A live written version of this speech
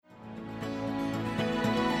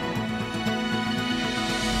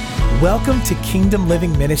Welcome to Kingdom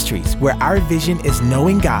Living Ministries, where our vision is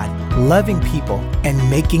knowing God, loving people, and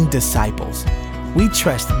making disciples. We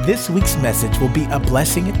trust this week's message will be a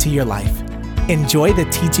blessing to your life. Enjoy the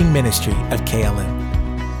teaching ministry of KLM.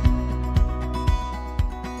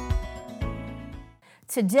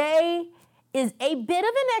 Today is a bit of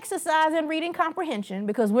an exercise in reading comprehension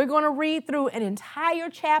because we're going to read through an entire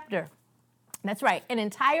chapter. That's right, an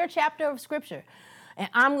entire chapter of Scripture. And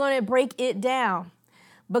I'm going to break it down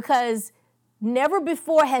because never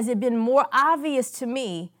before has it been more obvious to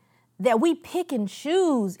me that we pick and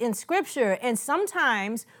choose in Scripture. And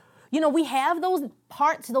sometimes, we have those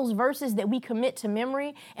parts, those verses that we commit to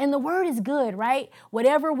memory. And the word is good, right?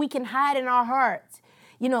 Whatever we can hide in our hearts,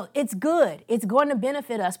 it's good. It's going to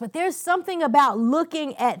benefit us. But there's something about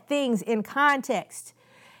looking at things in context.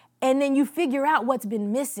 And then you figure out what's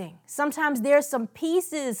been missing. Sometimes there's some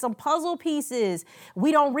pieces, some puzzle pieces.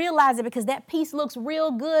 We don't realize it because that piece looks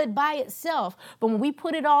real good by itself. But when we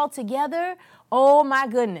put it all together, oh my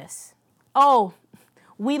goodness. Oh,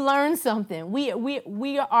 we learn something.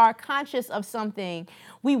 We are conscious of something.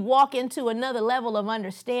 We walk into another level of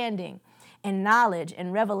understanding and knowledge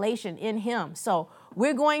and revelation in Him. So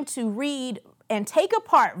we're going to read and take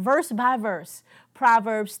apart verse by verse,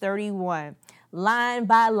 Proverbs 31. Line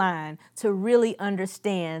by line, to really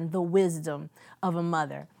understand the wisdom of a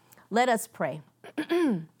mother. Let us pray.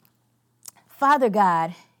 Father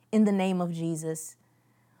God, in the name of Jesus,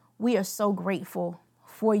 we are so grateful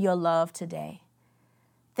for your love today.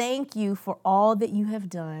 Thank you for all that you have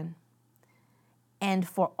done and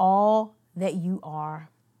for all that you are.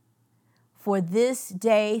 For this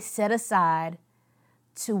day set aside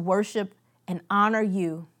to worship and honor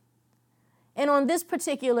you. And on this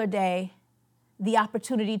particular day, the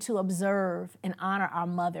opportunity to observe and honor our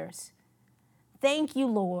mothers. Thank you,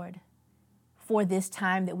 Lord, for this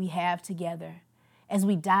time that we have together as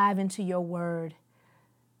we dive into your word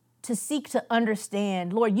to seek to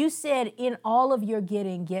understand. Lord, you said in all of your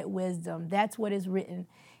getting, get wisdom. That's what is written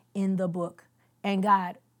in the book. And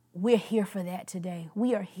God, we're here for that today.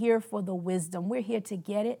 We are here for the wisdom. We're here to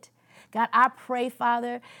get it. God, I pray,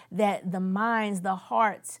 Father, that the minds, the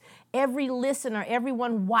hearts, every listener,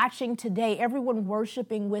 everyone watching today, everyone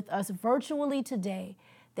worshiping with us virtually today,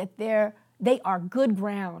 that they are good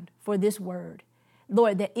ground for this word.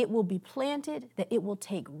 Lord, that it will be planted, that it will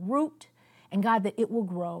take root, and God, that it will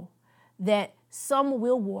grow, that some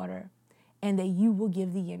will water, and that you will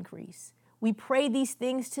give the increase. We pray these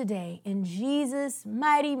things today in Jesus'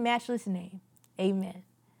 mighty, matchless name. Amen.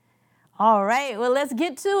 All right, well, let's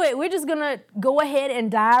get to it. We're just going to go ahead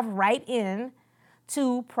and dive right in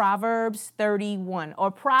to Proverbs 31,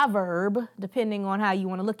 or Proverb, depending on how you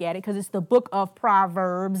want to look at it, because it's the book of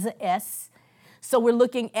Proverbs. So we're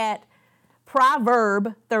looking at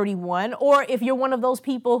Proverb 31, or if you're one of those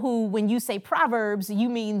people who, when you say Proverbs, you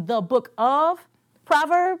mean the book of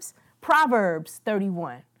Proverbs, Proverbs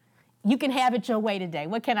 31. You can have it your way today.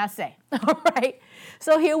 What can I say? All right.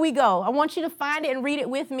 So here we go. I want you to find it and read it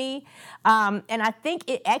with me. And I think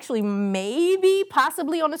it actually may be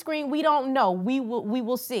possibly on the screen. We don't know. We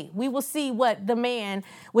will see. We will see what the man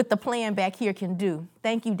with the plan back here can do.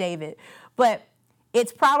 Thank you, David. But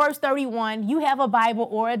it's Proverbs 31. You have a Bible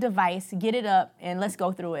or a device. Get it up and let's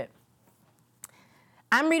go through it.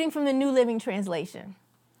 I'm reading from the New Living Translation.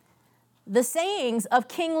 The sayings of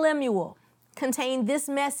King Lemuel contained this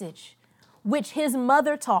message, which his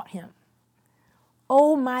mother taught him.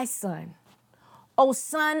 O my son, O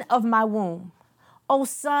son of my womb, O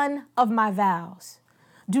son of my vows,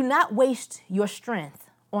 do not waste your strength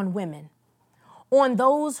on women, on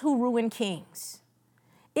those who ruin kings.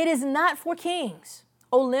 It is not for kings,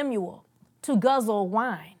 O Lemuel, to guzzle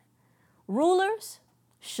wine. Rulers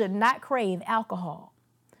should not crave alcohol,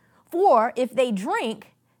 for if they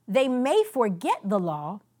drink, they may forget the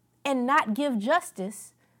law and not give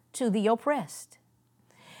justice to the oppressed.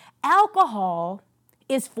 Alcohol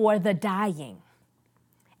is for the dying,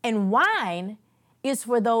 and wine is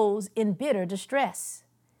for those in bitter distress.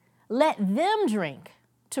 Let them drink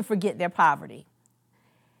to forget their poverty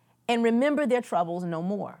and remember their troubles no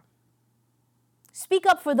more. Speak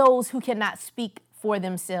up for those who cannot speak for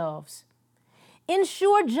themselves.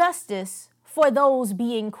 Ensure justice for those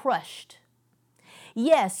being crushed.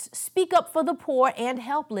 Yes, speak up for the poor and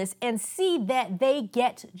helpless and see that they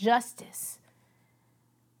get justice.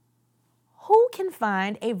 Who can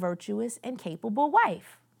find a virtuous and capable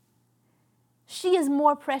wife? She is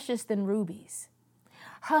more precious than rubies.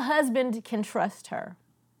 Her husband can trust her,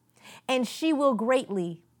 and she will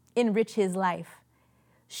greatly enrich his life.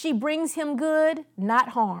 She brings him good, not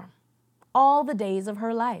harm, all the days of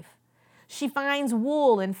her life. She finds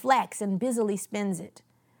wool and flax and busily spins it.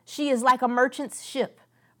 She is like a merchant's ship,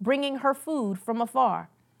 bringing her food from afar.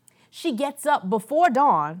 She gets up before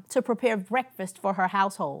dawn to prepare breakfast for her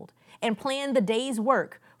household and plan the day's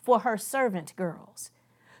work for her servant girls.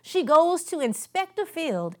 She goes to inspect a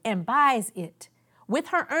field and buys it. With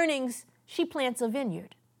her earnings, she plants a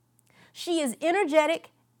vineyard. She is energetic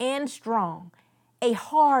and strong, a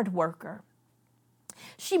hard worker.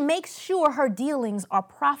 She makes sure her dealings are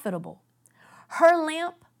profitable. Her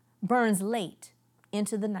lamp burns late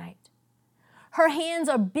into the night. Her hands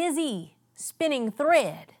are busy spinning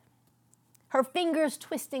thread, her fingers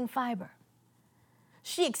twisting fiber.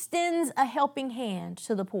 She extends a helping hand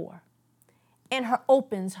to the poor and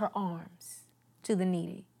opens her arms to the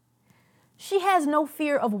needy. She has no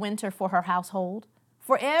fear of winter for her household,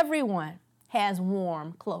 for everyone has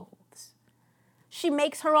warm clothes. She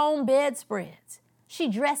makes her own bedspreads. She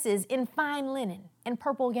dresses in fine linen and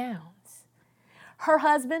purple gowns. Her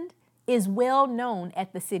husband is well known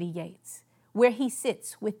at the city gates, where he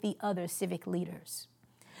sits with the other civic leaders.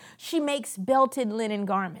 She makes belted linen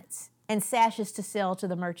garments and sashes to sell to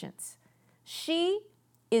the merchants. She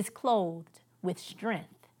is clothed with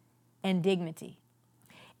strength and dignity,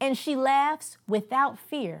 and she laughs without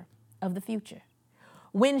fear of the future.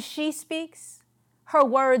 When she speaks, her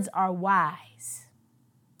words are wise,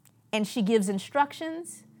 and she gives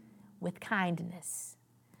instructions with kindness.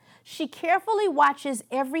 She carefully watches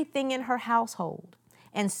everything in her household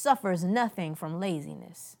and suffers nothing from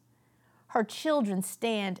laziness. Her children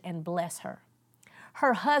stand and bless her.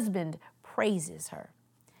 Her husband praises her.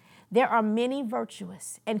 There are many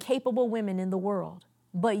virtuous and capable women in the world,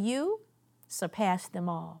 but you surpass them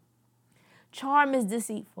all. Charm is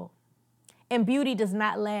deceitful, and beauty does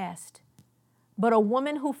not last. But a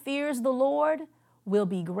woman who fears the Lord will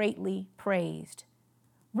be greatly praised.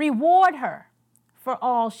 Reward her for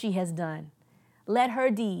all she has done. Let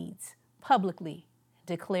her deeds publicly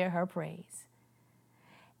declare her praise.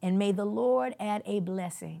 And may the Lord add a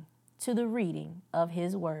blessing to the reading of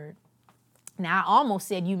his word. Now, I almost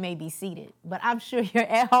said you may be seated, but I'm sure you're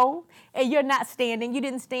at home and you're not standing. You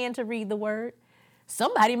didn't stand to read the word.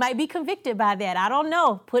 Somebody might be convicted by that. I don't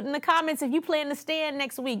know. Put in the comments if you plan to stand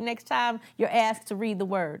next week, next time you're asked to read the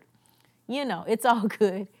word. You know, it's all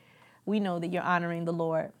good. We know that you're honoring the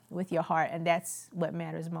Lord with your heart, and that's what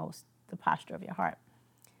matters most, the posture of your heart.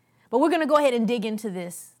 But we're going to go ahead and dig into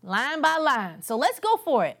this line by line. So let's go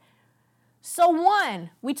for it. So one,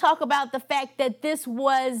 we talk about the fact that this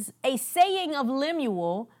was a saying of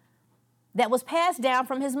Lemuel that was passed down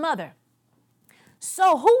from his mother.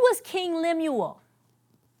 So who was King Lemuel?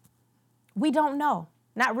 We don't know.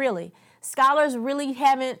 Not really. Scholars really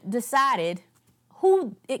haven't decided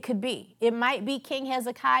who it could be. It might be King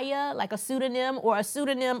Hezekiah, like a pseudonym, or a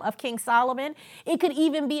pseudonym of King Solomon. It could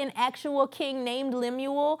even be an actual king named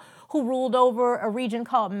Lemuel who ruled over a region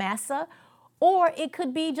called Massa. Or it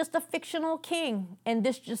could be just a fictional king, and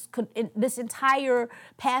this entire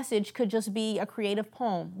passage could just be a creative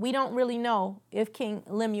poem. We don't really know if King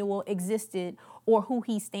Lemuel existed or who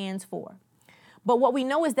he stands for. But what we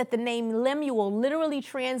know is that the name Lemuel literally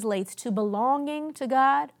translates to belonging to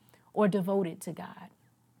God or devoted to God.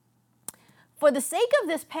 For the sake of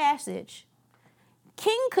this passage,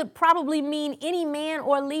 king could probably mean any man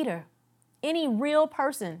or leader, any real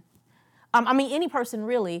person. Any person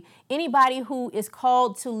really, anybody who is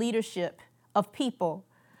called to leadership of people.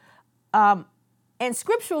 And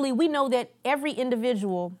scripturally, we know that every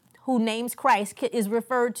individual who names Christ is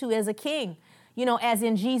referred to as a king, you know, as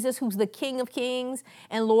in Jesus, who's the King of Kings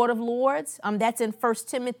and Lord of Lords. That's in 1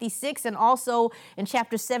 Timothy 6 and also in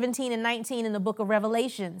chapter 17 and 19 in the book of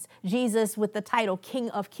Revelations, Jesus with the title King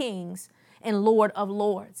of Kings and Lord of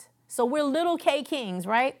Lords. So we're little K kings,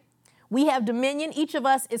 right? We have dominion. Each of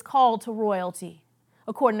us is called to royalty.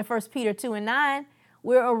 According to 1 Peter 2 and 9,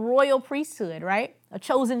 we're a royal priesthood, right? A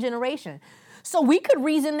chosen generation. So we could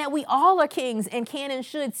reason that we all are kings and can and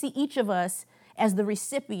should see each of us as the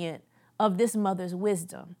recipient of this mother's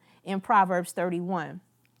wisdom in Proverbs 31.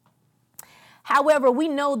 However, we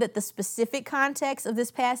know that the specific context of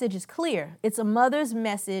this passage is clear. It's a mother's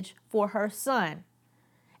message for her son.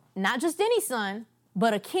 Not just any son,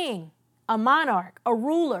 but a king, a monarch, a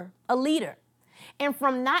ruler, a leader, and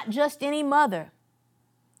from not just any mother,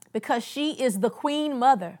 because she is the queen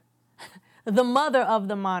mother, the mother of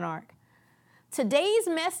the monarch. Today's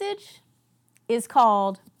message is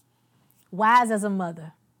called Wise as a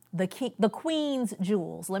Mother, the Queen's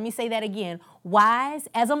Jewels. Let me say that again. Wise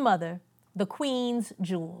as a Mother, the Queen's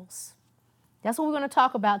Jewels. That's what we're going to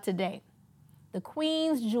talk about today. The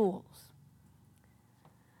Queen's Jewels.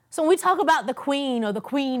 So when we talk about the Queen or the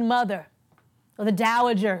Queen Mother, or the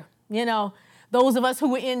Dowager, you know, those of us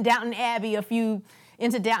who were in Downton Abbey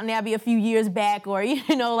into Downton Abbey a few years back, or,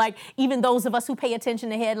 like even those of us who pay attention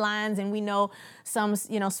to headlines and we know some,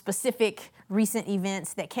 specific recent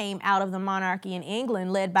events that came out of the monarchy in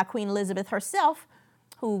England led by Queen Elizabeth herself,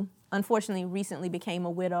 who unfortunately recently became a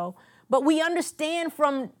widow. But we understand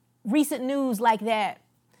from recent news like that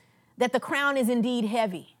the crown is indeed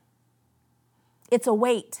heavy. It's a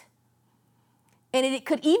weight. And it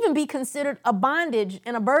could even be considered a bondage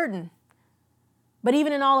and a burden. But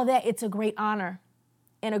even in all of that, it's a great honor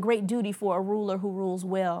and a great duty for a ruler who rules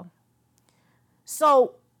well.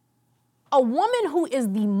 So a woman who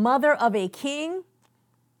is the mother of a king,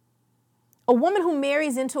 a woman who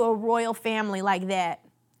marries into a royal family like that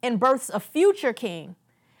and births a future king,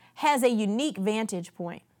 has a unique vantage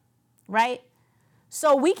point, right?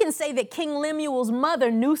 So we can say that King Lemuel's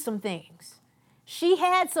mother knew some things. She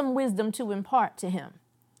had some wisdom to impart to him.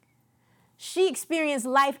 She experienced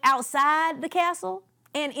life outside the castle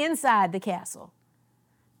and inside the castle.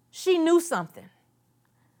 She knew something.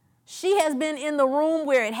 She has been in the room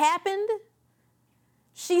where it happened.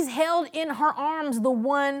 She's held in her arms the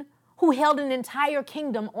one who held an entire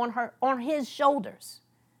kingdom on his shoulders.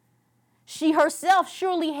 She herself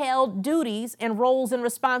surely held duties and roles and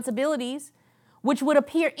responsibilities which would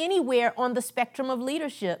appear anywhere on the spectrum of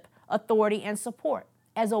leadership, authority, and support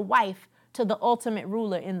as a wife to the ultimate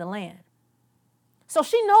ruler in the land. So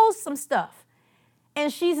she knows some stuff,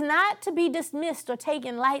 and she's not to be dismissed or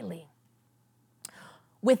taken lightly.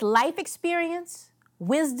 With life experience,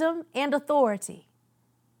 wisdom, and authority,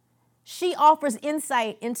 she offers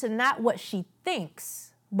insight into not what she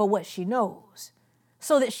thinks, but what she knows,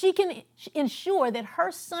 so that she can ensure that her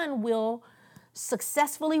son will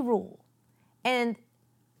successfully rule. And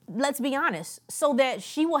let's be honest, so that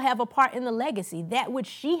she will have a part in the legacy, that which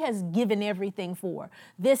she has given everything for.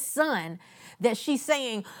 This son that she's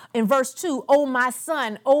saying in verse 2, oh my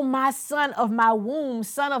son of my womb,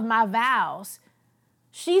 son of my vows.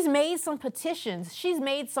 She's made some petitions. She's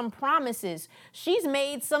made some promises. She's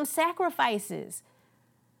made some sacrifices.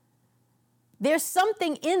 There's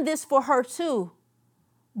something in this for her too,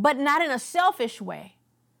 but not in a selfish way.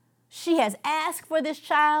 She has asked for this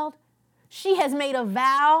child. She has made a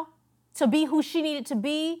vow to be who she needed to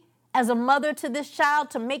be as a mother to this child,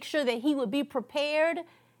 to make sure that he would be prepared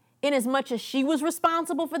in as much as she was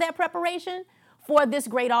responsible for that preparation for this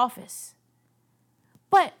great office.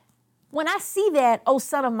 But when I see that, oh,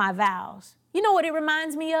 son of my vows, you know what it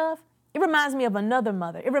reminds me of? It reminds me of another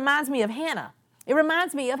mother. It reminds me of Hannah. It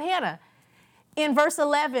reminds me of Hannah. In verse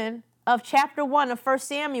 11 of chapter 1 of 1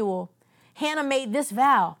 Samuel, Hannah made this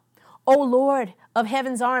vow, O Lord of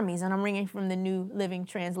heaven's armies, and I'm reading from the New Living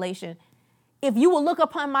Translation, if you will look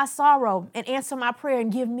upon my sorrow and answer my prayer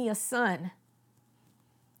and give me a son,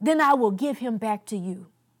 then I will give him back to you.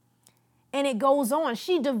 And it goes on.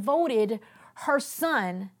 She devoted her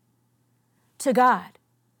son to God.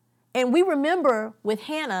 And we remember with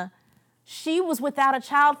Hannah, she was without a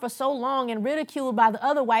child for so long and ridiculed by the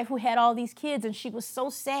other wife who had all these kids. And she was so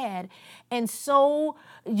sad and so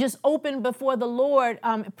just open before the Lord,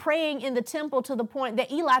 praying in the temple to the point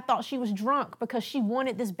that Eli thought she was drunk because she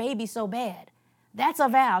wanted this baby so bad. That's a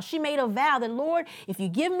vow. She made a vow that, Lord, if you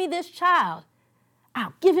give me this child,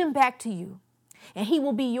 I'll give him back to you, and he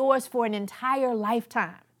will be yours for an entire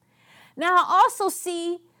lifetime. Now, I also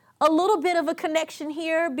see a little bit of a connection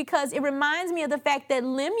here because it reminds me of the fact that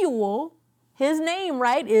Lemuel, his name,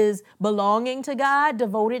 right, is belonging to God,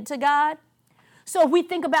 devoted to God. So if we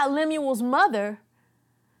think about Lemuel's mother,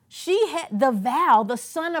 she had the vow, the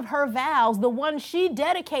son of her vows, the one she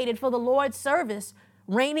dedicated for the Lord's service,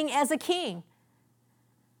 reigning as a king.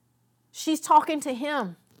 She's talking to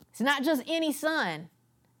him. It's not just any son.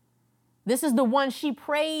 This is the one she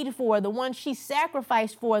prayed for, the one she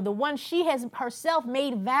sacrificed for, the one she has herself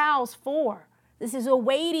made vows for. This is a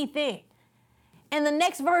weighty thing. And the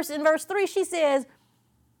next verse, in verse 3, she says,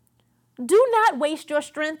 do not waste your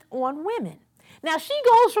strength on women. Now, she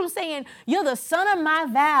goes from saying, you're the son of my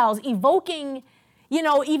vows, evoking,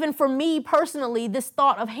 even for me personally, this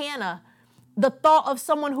thought of Hannah, the thought of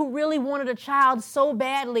someone who really wanted a child so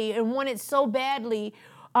badly and wanted so badly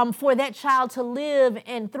for that child to live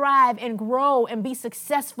and thrive and grow and be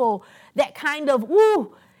successful, that kind of,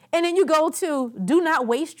 woo. And then you go to, do not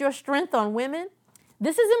waste your strength on women.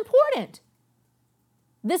 This is important.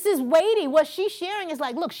 This is weighty. What she's sharing is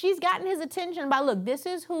like, look, she's gotten his attention by, look, this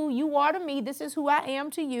is who you are to me. This is who I am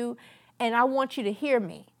to you. And I want you to hear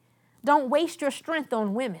me. Don't waste your strength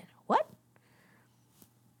on women. What?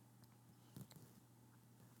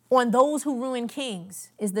 On those who ruin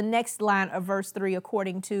kings is the next line of verse 3,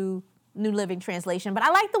 according to New Living Translation. But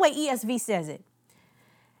I like the way ESV says it.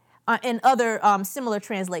 And other similar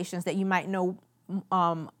translations that you might know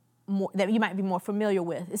that you might be more familiar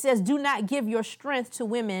with. It says, do not give your strength to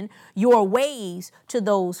women, your ways to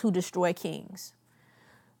those who destroy kings.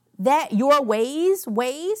 That your ways,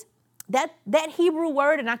 that Hebrew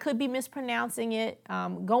word, and I could be mispronouncing it.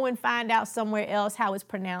 Go and find out somewhere else how it's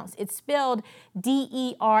pronounced. It's spelled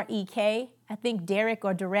D-E-R-E-K. I think Derek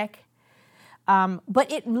or Derek.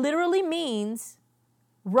 But it literally means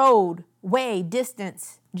road, way,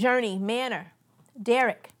 distance, journey, manner.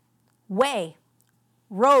 Derek, way,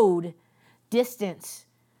 road, distance,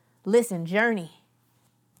 listen, journey.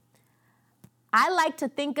 I like to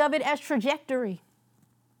think of it as trajectory.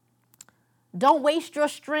 Don't waste your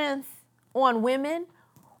strength on women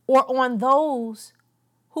or on those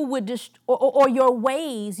who would, or your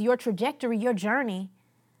ways, your trajectory, your journey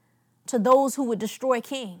to those who would destroy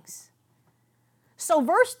kings. So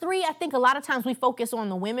verse 3, I think a lot of times we focus on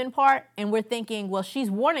the women part and we're thinking, well,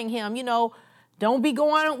 she's warning him, don't be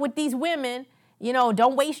going with these women,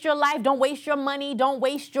 don't waste your life, don't waste your money, don't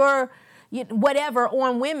waste your whatever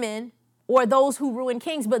on women or those who ruin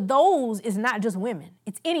kings. But those is not just women,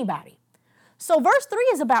 it's anybody. So verse 3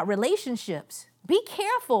 is about relationships. Be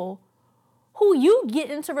careful who you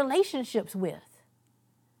get into relationships with.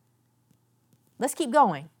 Let's keep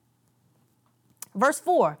going. Verse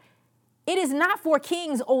 4, it is not for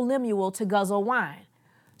kings, O Lemuel, to guzzle wine.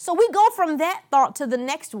 So we go from that thought to the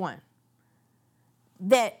next one,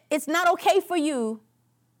 that it's not okay for you,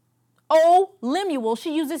 O Lemuel,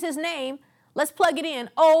 she uses his name. Let's plug it in.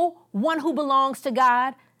 O, one who belongs to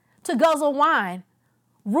God, to guzzle wine.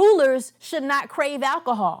 Rulers should not crave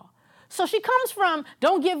alcohol. So she comes from,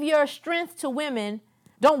 don't give your strength to women.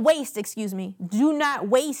 Do not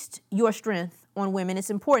waste your strength on women.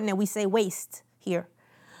 It's important that we say waste here.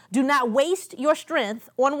 Do not waste your strength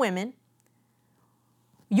on women.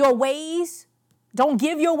 Your ways, don't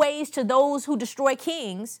give your ways to those who destroy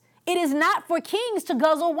kings. It is not for kings to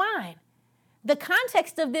guzzle wine. The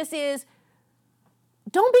context of this is,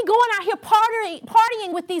 don't be going out here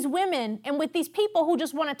partying with these women and with these people who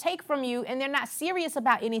just want to take from you and they're not serious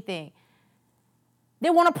about anything. They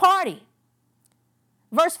want to party.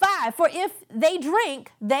 Verse 5, for if they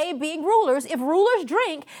drink, they being rulers, if rulers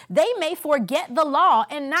drink, they may forget the law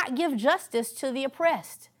and not give justice to the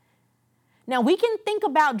oppressed. Now, we can think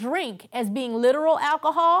about drink as being literal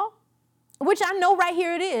alcohol, which I know right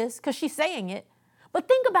here it is because she's saying it. But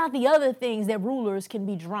think about the other things that rulers can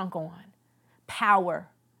be drunk on. Power,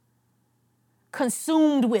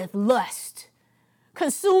 consumed with lust,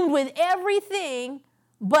 consumed with everything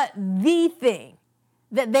but the thing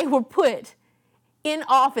that they were put in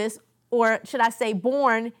office, or should I say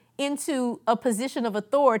born into a position of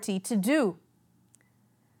authority to do,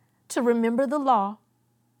 to remember the law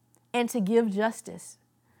and to give justice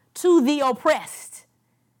to the oppressed.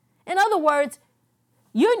 In other words,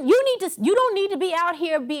 you don't need to be out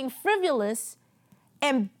here being frivolous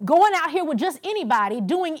and going out here with just anybody,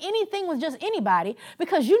 doing anything with just anybody,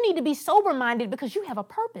 because you need to be sober-minded because you have a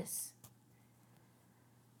purpose.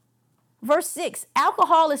 Verse 6,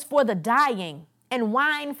 alcohol is for the dying and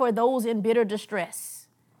wine for those in bitter distress.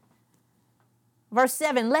 Verse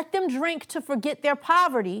 7, let them drink to forget their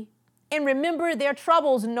poverty and remember their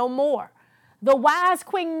troubles no more. The wise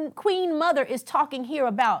queen mother is talking here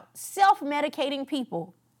about self-medicating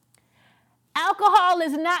people. Alcohol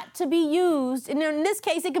is not to be used, and in this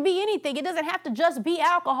case, it could be anything. It doesn't have to just be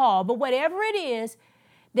alcohol, but whatever it is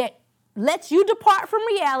that lets you depart from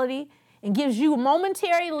reality and gives you a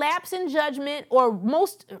momentary lapse in judgment, or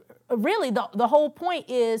the whole point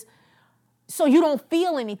is so you don't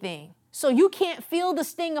feel anything. So you can't feel the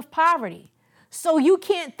sting of poverty. So you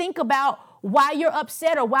can't think about why you're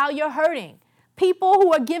upset or why you're hurting. People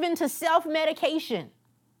who are given to self-medication.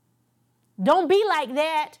 Don't be like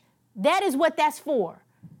that. That is what that's for.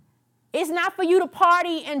 It's not for you to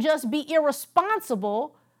party and just be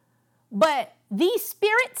irresponsible, but these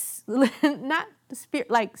spirits, not the spirit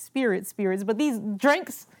like spirits, but these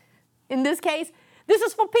drinks, in this case, this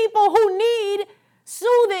is for people who need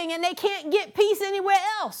soothing and they can't get peace anywhere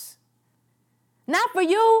else. Not for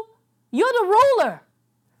you. You're the ruler.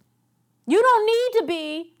 You don't need to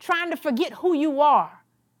be trying to forget who you are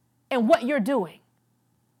and what you're doing.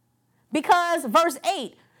 Because verse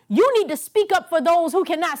 8, you need to speak up for those who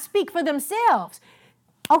cannot speak for themselves.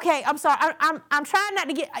 Okay, I'm sorry. I'm trying not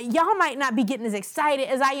to get, y'all might not be getting as excited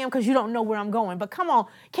as I am because you don't know where I'm going. But come on,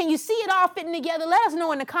 can you see it all fitting together? Let us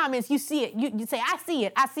know in the comments you see it. You say, I see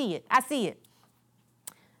it, I see it, I see it.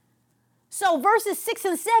 So verses 6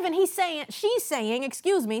 and 7, she's saying,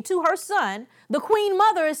 to her son, the queen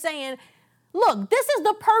mother is saying, look, this is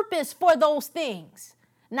the purpose for those things.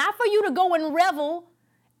 Not for you to go and revel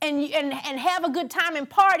and have a good time and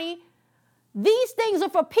party. These things are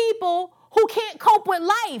for people who can't cope with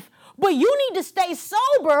life. But you need to stay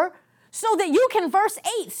sober so that you can, verse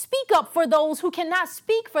 8, speak up for those who cannot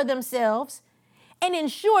speak for themselves and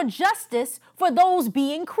ensure justice for those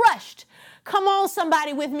being crushed. Come on,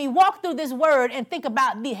 somebody with me. Walk through this word and think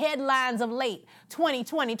about the headlines of late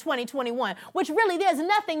 2020, 2021, which really there's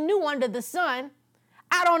nothing new under the sun.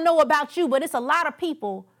 I don't know about you, but it's a lot of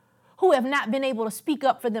people who have not been able to speak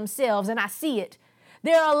up for themselves, and I see it.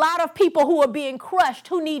 There are a lot of people who are being crushed,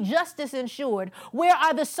 who need justice ensured. Where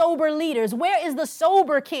are the sober leaders? Where is the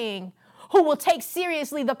sober king who will take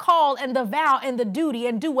seriously the call and the vow and the duty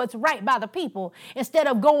and do what's right by the people instead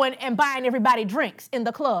of going and buying everybody drinks in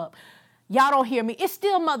the club? Y'all don't hear me. It's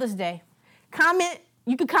still Mother's Day. Comment.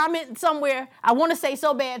 You can comment somewhere. I want to say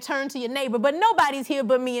so bad, turn to your neighbor, but nobody's here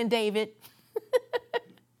but me and David.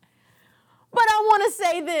 But I want to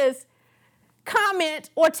say this. Comment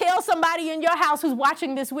or tell somebody in your house who's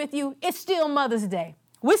watching this with you, it's still Mother's Day.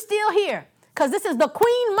 We're still here because this is the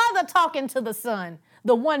Queen Mother talking to the son,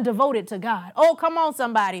 the one devoted to God. Oh, come on,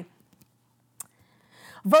 somebody.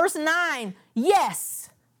 Verse 9,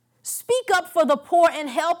 yes, speak up for the poor and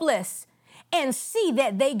helpless and see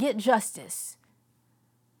that they get justice.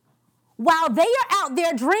 While they are out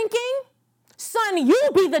there drinking, son, you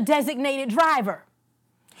be the designated driver.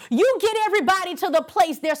 You get everybody to the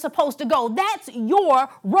place they're supposed to go. That's your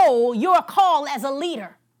role, your call as a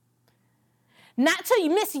leader. Not to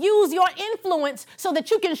misuse your influence so that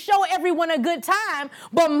you can show everyone a good time,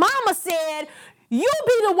 but mama said, you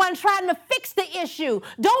be the one trying to fix the issue.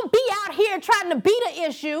 Don't be out here trying to be the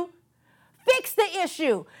issue. Fix the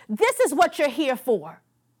issue. This is what you're here for.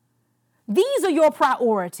 These are your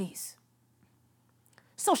priorities.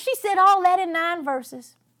 So she said all that in 9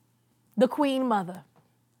 verses. The Queen Mother.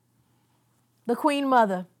 The Queen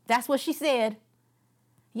Mother. That's what she said.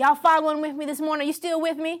 Y'all following with me this morning? You still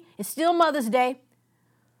with me? It's still Mother's Day.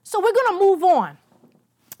 So we're going to move on.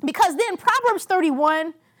 Because then Proverbs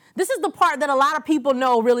 31, this is the part that a lot of people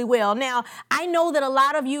know really well. Now, I know that a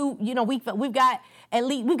lot of you, we've got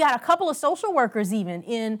a couple of social workers even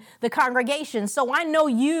in the congregation. So I know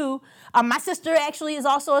you, my sister actually is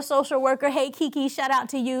also a social worker. Hey, Kiki, shout out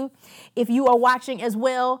to you if you are watching as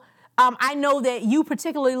well. I know that you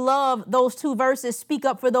particularly love those 2 verses, speak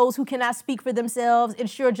up for those who cannot speak for themselves,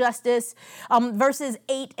 ensure justice, verses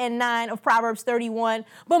 8 and 9 of Proverbs 31.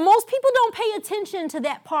 But most people don't pay attention to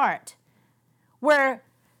that part where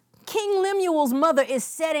King Lemuel's mother is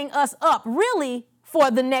setting us up really for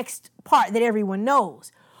the next part that everyone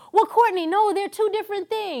knows. Well, Courtney, no, they're 2 different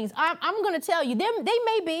things. I'm going to tell you, they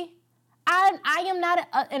may be. I am not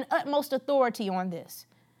an utmost authority on this.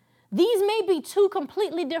 These may be 2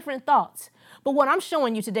 completely different thoughts, but what I'm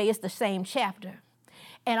showing you today is the same chapter.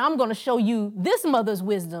 And I'm going to show you this mother's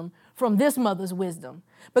wisdom from this mother's wisdom,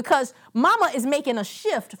 because mama is making a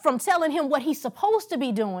shift from telling him what he's supposed to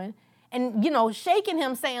be doing and, shaking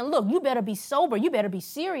him, saying, look, you better be sober. You better be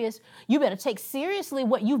serious. You better take seriously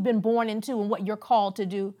what you've been born into and what you're called to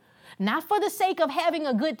do. Not for the sake of having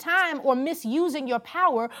a good time or misusing your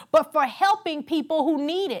power, but for helping people who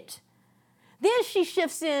need it. Then she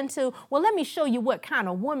shifts into, well, let me show you what kind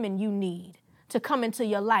of woman you need to come into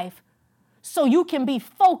your life so you can be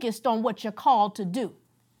focused on what you're called to do.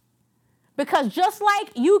 Because just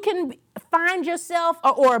like you can find yourself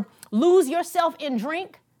or lose yourself in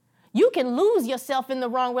drink, you can lose yourself in the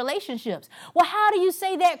wrong relationships. Well, how do you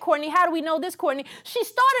say that, Courtney? How do we know this, Courtney? She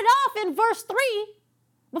started off in verse 3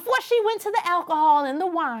 before she went to the alcohol and the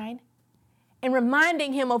wine and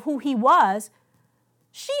reminding him of who he was.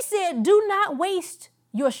 She said, do not waste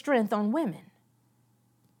your strength on women.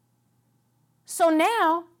 So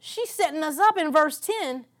now she's setting us up in verse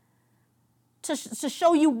 10 to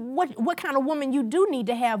show you what kind of woman you do need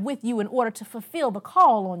to have with you in order to fulfill the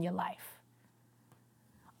call on your life.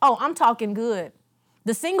 Oh, I'm talking good.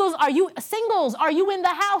 The singles, are you in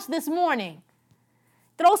the house this morning?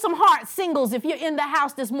 Throw some hearts, singles, if you're in the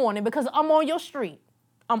house this morning, because I'm on your street.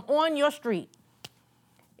 I'm on your street.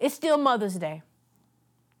 It's still Mother's Day.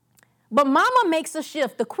 But mama makes a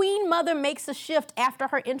shift. The Queen Mother makes a shift after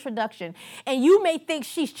her introduction. And you may think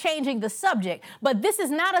she's changing the subject, but this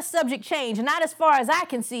is not a subject change, not as far as I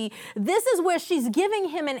can see. This is where she's giving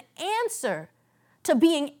him an answer to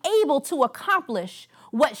being able to accomplish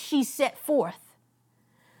what she set forth.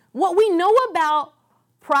 What we know about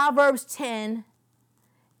Proverbs 10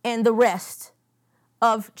 and the rest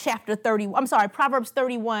of chapter 30, Proverbs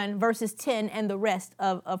 31 verses 10 and the rest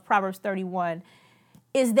of Proverbs 31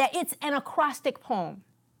 is that it's an acrostic poem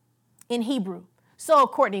in Hebrew. So,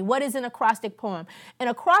 Courtney, what is an acrostic poem? An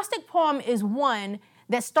acrostic poem is one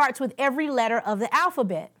that starts with every letter of the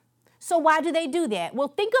alphabet. So why do they do that? Well,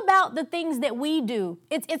 think about the things that we do.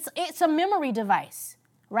 It's a memory device,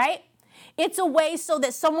 right? It's a way so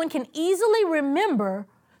that someone can easily remember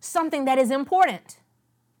something that is important.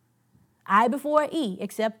 I before E,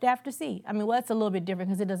 except after C. I mean, well, that's a little bit different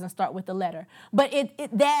because it doesn't start with the letter. But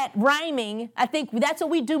that rhyming, I think that's what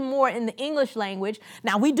we do more in the English language.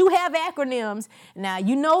 Now, we do have acronyms. Now,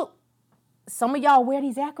 you know, some of y'all wear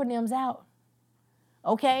these acronyms out,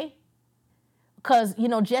 okay? Because, you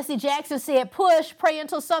know, Jesse Jackson said, push, pray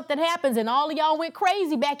until something happens, and all of y'all went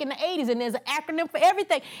crazy back in the 80s, and there's an acronym for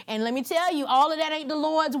everything. And let me tell you, all of that ain't the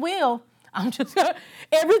Lord's will. Everything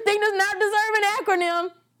does not deserve an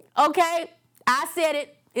acronym. Okay, I said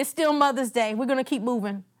it. It's still Mother's Day. We're going to keep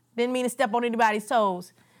moving. Didn't mean to step on anybody's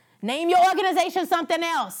toes. Name your organization something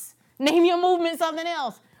else. Name your movement something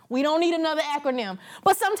else. We don't need another acronym.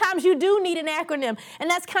 But sometimes you do need an acronym. And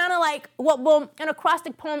that's kind of like, an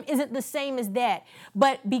acrostic poem isn't the same as that.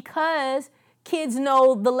 But because kids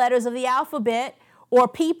know the letters of the alphabet, or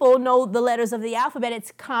people know the letters of the alphabet,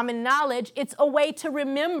 it's common knowledge. It's a way to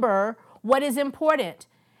remember what is important.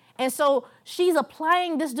 And so she's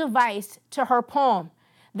applying this device to her poem.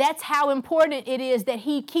 That's how important it is that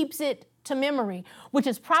he keeps it to memory, which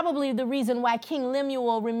is probably the reason why King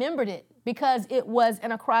Lemuel remembered it, because it was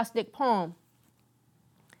an acrostic poem.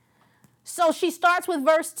 So she starts with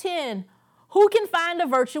verse 10. Who can find a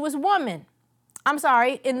virtuous woman? I'm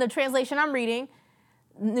sorry, in the translation I'm reading,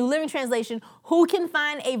 New Living Translation, who can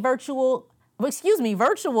find a virtual, who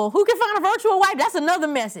can find a virtual wife? That's another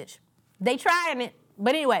message. They trying it.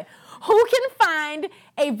 But anyway, who can find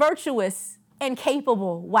a virtuous and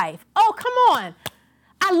capable wife? Oh, come on.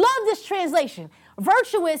 I love this translation.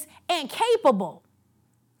 Virtuous and capable.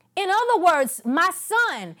 In other words, my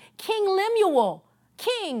son, King Lemuel,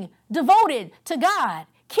 king devoted to God,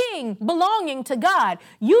 king belonging to God.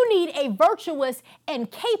 You need a virtuous and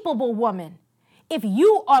capable woman if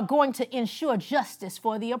you are going to ensure justice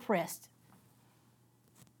for the oppressed.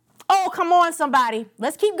 Oh, come on, somebody.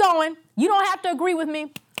 Let's keep going. You don't have to agree with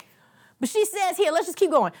me. But she says here, let's just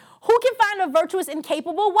keep going. Who can find a virtuous and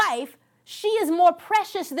capable wife? She is more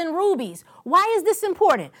precious than rubies. Why is this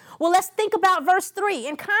important? Well, let's think about verse 3.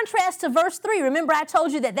 In contrast to verse 3, remember I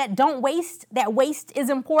told you that waste is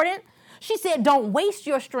important? She said, don't waste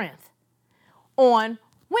your strength on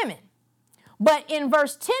women. But in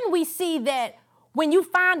verse 10, we see that when you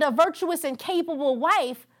find a virtuous and capable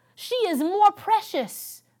wife, she is more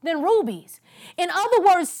precious than rubies. In other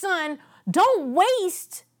words, son, don't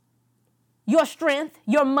waste your strength,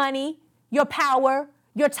 your money, your power,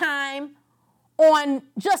 your time on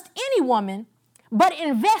just any woman, but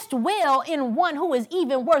invest well in one who is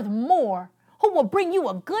even worth more, who will bring you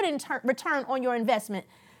a good return on your investment.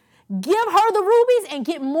 Give her the rubies and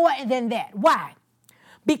get more than that. Why?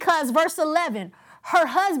 Because verse 11, her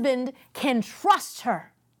husband can trust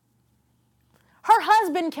her. Her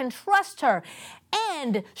husband can trust her,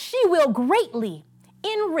 and she will greatly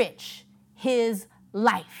enrich his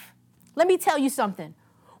life. Let me tell you something.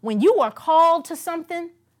 When you are called to something,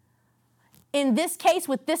 in this case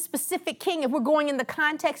with this specific king, if we're going in the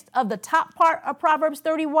context of the top part of Proverbs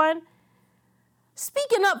 31,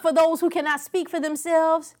 speaking up for those who cannot speak for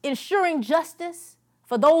themselves, ensuring justice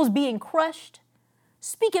for those being crushed,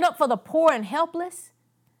 speaking up for the poor and helpless,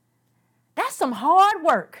 that's some hard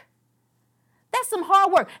work. That's some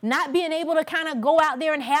hard work. Not being able to kind of go out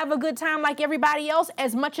there and have a good time like everybody else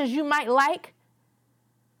as much as you might like.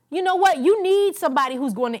 You know what? You need somebody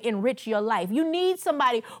who's going to enrich your life. You need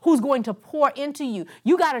somebody who's going to pour into you.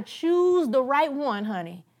 You got to choose the right one,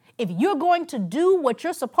 honey. If you're going to do what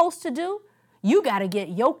you're supposed to do, you got to get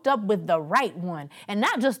yoked up with the right one. And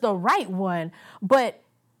not just the right one, but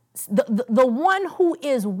the one who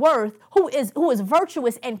is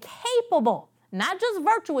virtuous and capable. Not just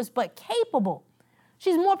virtuous, but capable.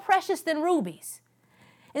 She's more precious than rubies.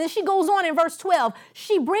 And then she goes on in verse 12.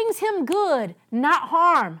 She brings him good, not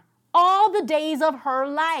harm, all the days of her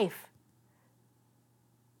life.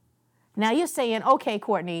 Now you're saying, okay,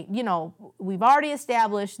 Courtney, you know, we've already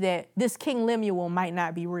established that this King Lemuel might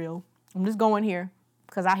not be real. I'm just going here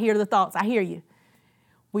because I hear the thoughts. I hear you.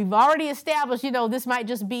 We've already established, you know, this might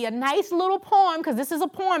just be a nice little poem because this is a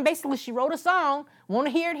poem. Basically, she wrote a song. Want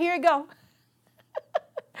to hear it? Here it go.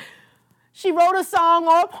 She wrote a song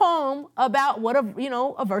or a poem about what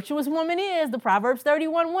a virtuous woman is, the Proverbs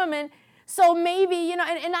 31 woman. So maybe, you know,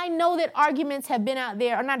 and I know that arguments have been out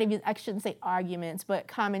there, or not even, I shouldn't say arguments, but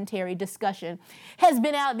commentary, discussion has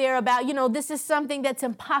been out there about, you know, this is something that's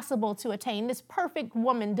impossible to attain. This perfect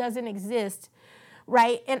woman doesn't exist,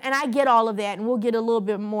 right? And I get all of that, and we'll get a little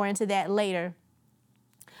bit more into that later.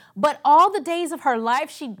 But all the days of her life,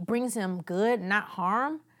 she brings him good, not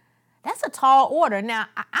harm. That's a tall order. Now,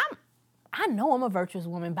 I know I'm a virtuous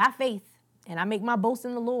woman by faith, and I make my boast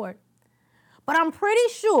in the Lord. But I'm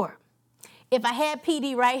pretty sure if I had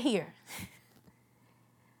PD right here,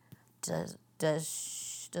 does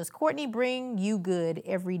Courtney bring you good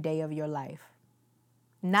every day of your life?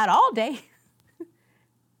 Not all day.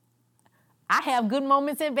 I have good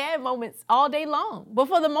moments and bad moments all day long. But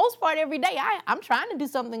for the most part, every day, I'm trying to do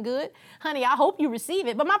something good. Honey, I hope you receive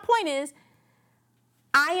it. But my point is,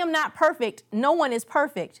 I am not perfect. No one is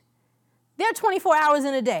perfect. There are 24 hours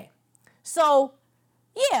in a day. So,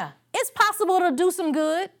 yeah, it's possible to do some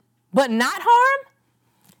good, but not harm.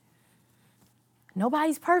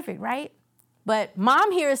 Nobody's perfect, right? But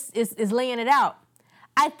mom here is laying it out.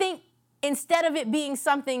 I think instead of it being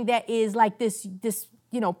something that is like this,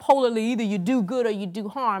 polarly, either you do good or you do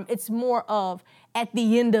harm, it's more of at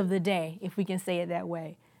the end of the day, if we can say it that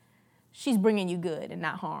way, she's bringing you good and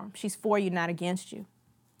not harm. She's for you, not against you.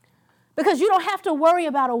 Because you don't have to worry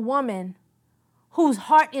about a woman whose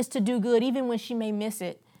heart is to do good, even when she may miss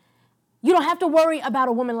it. You don't have to worry about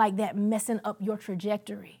a woman like that messing up your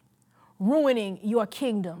trajectory, ruining your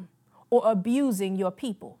kingdom, or abusing your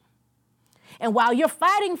people. And while you're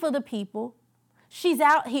fighting for the people, she's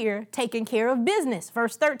out here taking care of business.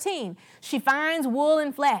 Verse 13, she finds wool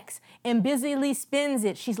and flax and busily spins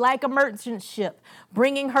it. She's like a merchant ship,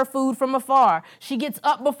 bringing her food from afar. She gets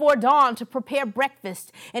up before dawn to prepare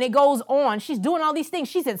breakfast, and it goes on. She's doing all these things.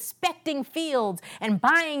 She's inspecting fields and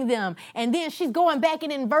buying them, and then she's going back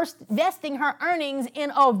and investing her earnings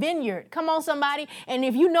in a vineyard. Come on, somebody. And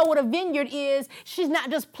if you know what a vineyard is, she's not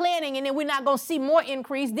just planting, and then we're not going to see more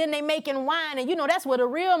increase. Then they making wine, and that's where the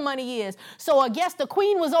real money is. So again, the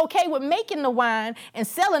queen was okay with making the wine and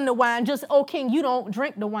selling the wine, just, oh, king, you don't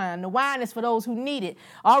drink the wine. The wine is for those who need it.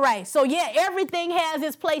 All right, so yeah, everything has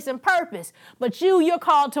its place and purpose, but you're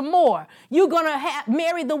called to more. You're going to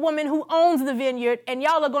marry the woman who owns the vineyard, and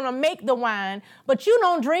y'all are going to make the wine, but you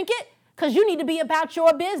don't drink it because you need to be about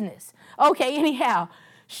your business. Okay, anyhow,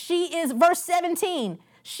 she is, verse 17,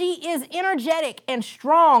 she is energetic and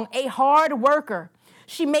strong, a hard worker.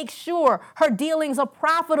 She makes sure her dealings are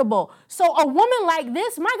profitable. So a woman like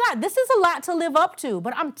this, my God, this is a lot to live up to,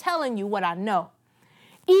 but I'm telling you what I know.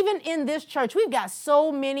 Even in this church, we've got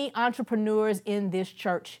so many entrepreneurs in this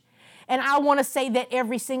church. And I want to say that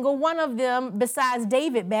every single one of them, besides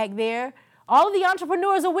David back there, all of the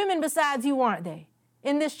entrepreneurs are women besides you, aren't they,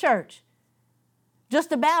 in this church?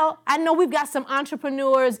 Just about. I know we've got some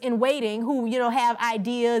entrepreneurs in waiting who, have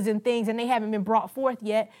ideas and things, and they haven't been brought forth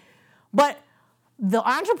yet. But the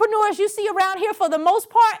entrepreneurs you see around here, for the most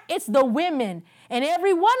part, it's the women, and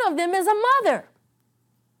every one of them is a mother.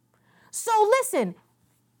 So listen,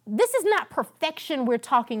 this is not perfection we're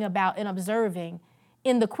talking about and observing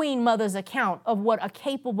in the Queen Mother's account of what a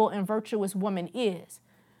capable and virtuous woman is.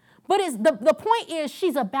 But the point is,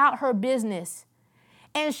 she's about her business.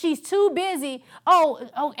 And she's too busy.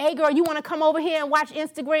 Hey, girl, you want to come over here and watch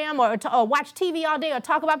Instagram or watch TV all day or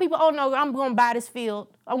talk about people? Oh, no, I'm going to buy this field.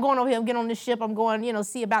 I'm going over here, get on this ship. I'm going,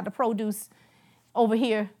 see about the produce over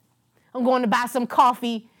here. I'm going to buy some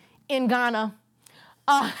coffee in Ghana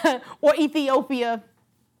or Ethiopia.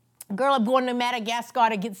 Girl, I'm going to Madagascar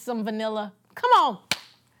to get some vanilla. Come on,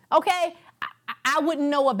 okay? I wouldn't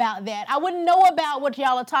know about that. I wouldn't know about what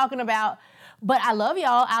y'all are talking about, but I love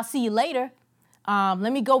y'all. I'll see you later.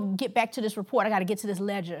 Let me go get back to this report. I got to get to this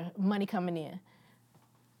ledger. Money coming in.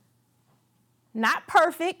 Not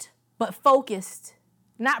perfect, but focused.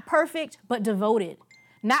 Not perfect, but devoted.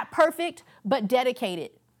 Not perfect, but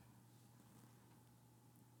dedicated.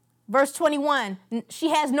 Verse 21,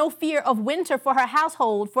 she has no fear of winter for her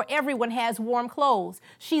household, for everyone has warm clothes.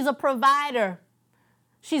 She's a provider.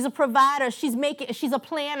 She's a provider. She's a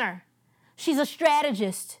planner. She's a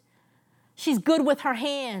strategist. She's good with her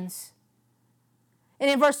hands. And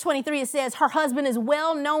in verse 23, it says, her husband is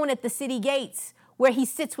well known at the city gates where he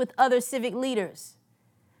sits with other civic leaders.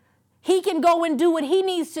 He can go and do what he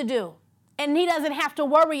needs to do, and he doesn't have to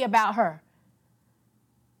worry about her.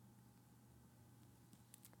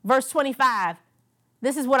 Verse 25,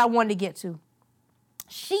 this is what I wanted to get to.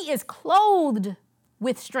 She is clothed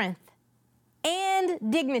with strength and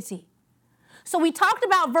dignity. So we talked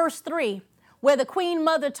about verse 3, where the Queen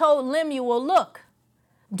Mother told Lemuel, look,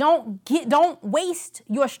 don't waste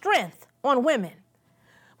your strength on women.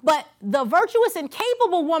 But the virtuous and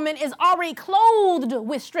capable woman is already clothed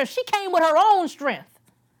with strength. She came with her own strength.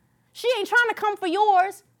 She ain't trying to come for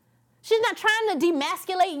yours. She's not trying to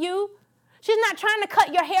demasculate you. She's not trying to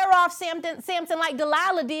cut your hair off, Samson, like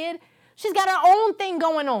Delilah did. She's got her own thing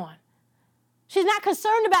going on. She's not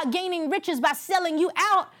concerned about gaining riches by selling you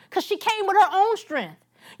out because she came with her own strength.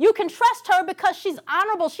 You can trust her because she's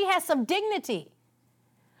honorable. She has some dignity.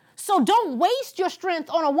 So don't waste your strength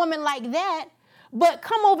on a woman like that, but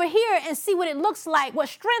come over here and see what it looks like, what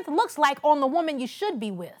strength looks like on the woman you should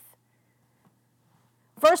be with.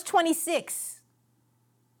 Verse 26,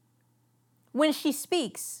 when she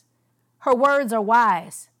speaks, her words are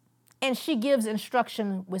wise, and she gives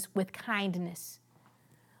instruction with kindness.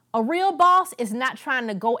 A real boss is not trying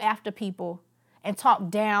to go after people and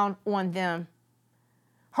talk down on them.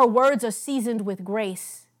 Her words are seasoned with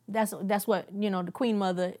grace. That's what, the Queen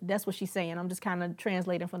Mother, that's what she's saying. I'm just kind of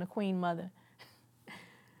translating from the Queen Mother.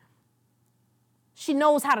 She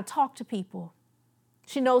knows how to talk to people.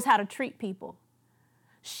 She knows how to treat people.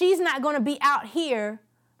 She's not going to be out here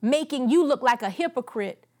making you look like a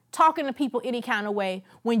hypocrite, talking to people any kind of way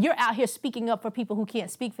when you're out here speaking up for people who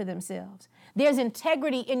can't speak for themselves. There's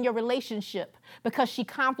integrity in your relationship because she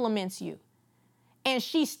compliments you. And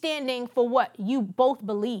she's standing for what you both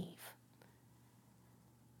believe.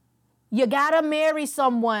 You gotta marry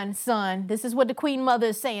someone, son. This is what the Queen Mother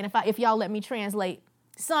is saying, if y'all let me translate.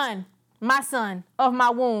 Son of my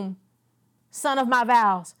womb, son of my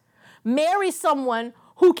vows. Marry someone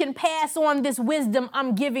who can pass on this wisdom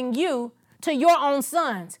I'm giving you to your own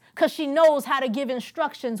sons, because she knows how to give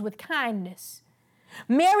instructions with kindness.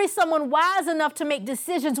 Marry someone wise enough to make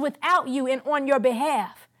decisions without you and on your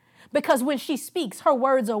behalf, because when she speaks, her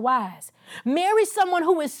words are wise. Marry someone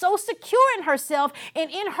who is so secure in herself and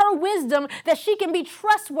in her wisdom that she can be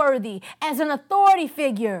trustworthy as an authority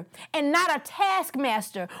figure and not a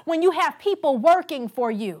taskmaster when you have people working for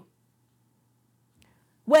you.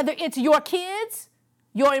 Whether it's your kids,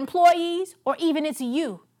 your employees, or even it's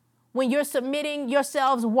you, when you're submitting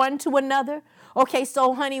yourselves one to another. Okay,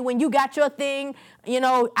 so honey, when you got your thing,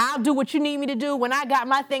 I'll do what you need me to do. When I got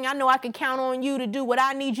my thing, I know I can count on you to do what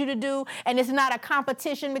I need you to do. And it's not a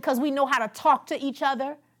competition because we know how to talk to each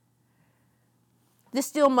other. This is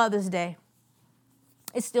still Mother's Day.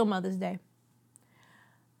 It's still Mother's Day.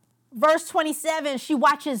 Verse 27, she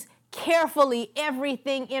watches carefully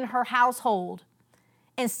everything in her household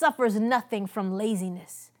and suffers nothing from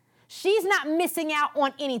laziness. She's not missing out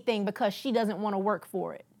on anything because she doesn't want to work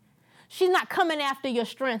for it. She's not coming after your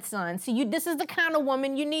strength, son. See, this is the kind of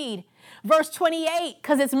woman you need. Verse 28,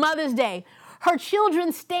 because it's Mother's Day. Her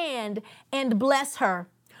children stand and bless her.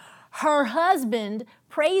 Her husband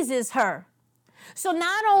praises her. So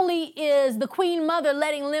not only is the Queen Mother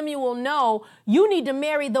letting Lemuel know you need to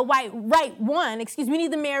marry the right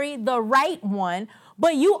one,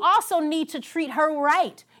 but you also need to treat her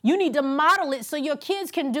right. You need to model it so your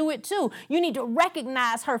kids can do it too. You need to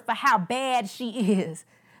recognize her for how bad she is.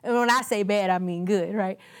 And when I say bad, I mean good,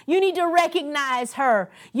 right? You need to recognize her.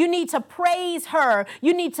 You need to praise her.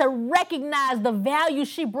 You need to recognize the value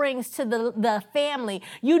she brings to the family.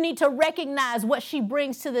 You need to recognize what she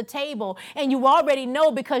brings to the table. And you already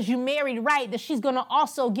know because you married right that she's going to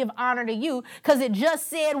also give honor to you because it just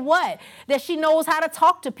said what? That she knows how to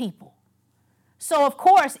talk to people. So, of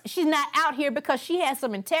course, she's not out here because she has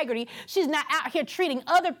some integrity. She's not out here treating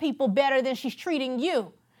other people better than she's treating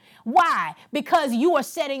you. Why? Because you are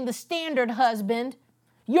setting the standard, husband.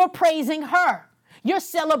 You're praising her. You're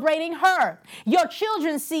celebrating her. Your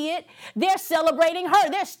children see it. They're celebrating her.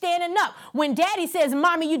 They're standing up. When daddy says,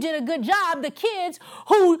 Mommy, you did a good job, the kids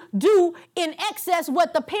who do in excess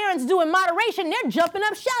what the parents do in moderation, they're jumping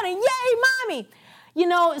up shouting, yay,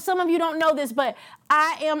 Mommy. Some of you don't know this, but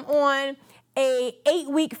I am on a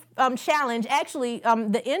 8-week challenge. Actually,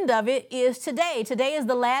 the end of it is today. Today is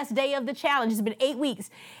the last day of the challenge. It's been 8 weeks.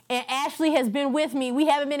 And Ashley has been with me. We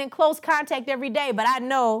haven't been in close contact every day, but I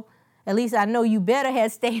know you better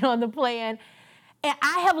have stayed on the plan. And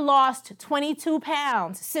I have lost 22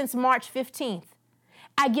 pounds since March 15th.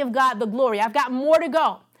 I give God the glory. I've got more to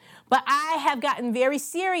go. But I have gotten very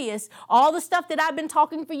serious. All the stuff that I've been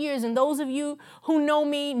talking for years, and those of you who know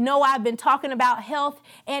me know I've been talking about health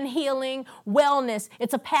and healing, wellness.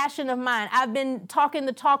 It's a passion of mine. I've been talking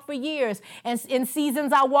the talk for years. And in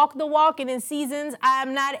seasons, I walk the walk, and in seasons,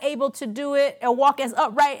 I'm not able to do it or walk as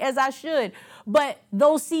upright as I should. But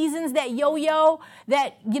those seasons that yo-yo,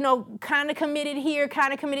 that, kind of committed here,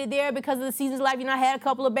 kind of committed there because of the seasons of life. I had a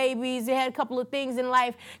couple of babies. I had a couple of things in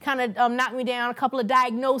life kind of knocked me down, a couple of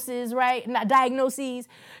diagnoses, right? Not diagnoses,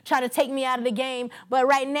 try to take me out of the game. But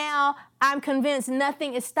right now, I'm convinced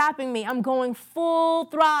nothing is stopping me. I'm going full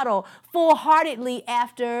throttle, full-heartedly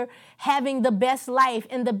after having the best life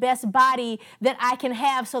and the best body that I can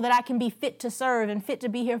have so that I can be fit to serve and fit to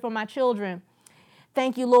be here for my children.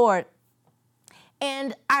 Thank you, Lord.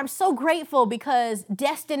 And I'm so grateful because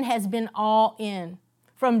Destin has been all in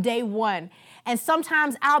from day one. And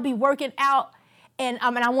sometimes I'll be working out And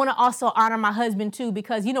I want to also honor my husband too,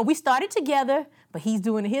 because, you know, we started together, but he's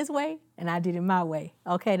doing it his way and I did it my way.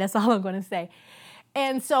 Okay, that's all I'm going to say.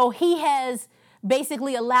 And so he has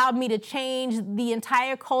basically allowed me to change the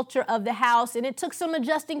entire culture of the house. And it took some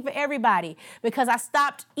adjusting for everybody because I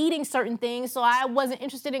stopped eating certain things. So I wasn't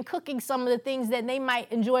interested in cooking some of the things that they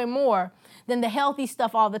might enjoy more than the healthy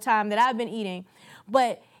stuff all the time that I've been eating.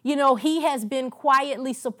 But you know, he has been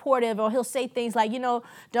quietly supportive, or he'll say things like, you know,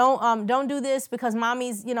 don't do this because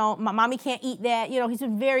mommy's, you know, my mommy can't eat that. You know, he's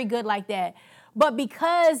been very good like that. But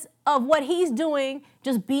because of what he's doing,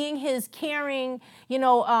 just being his caring, you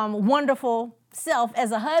know, wonderful self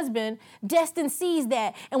as a husband, Destin sees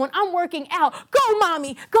that. And when I'm working out, go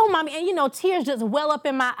mommy. And, you know, tears just well up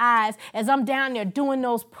in my eyes as I'm down there doing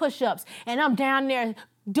those push-ups and I'm down there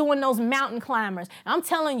doing those mountain climbers. I'm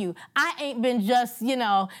telling you, I ain't been just, you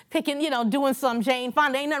know, picking, you know, doing some Jane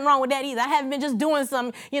Fonda. Ain't nothing wrong with that either. I haven't been just doing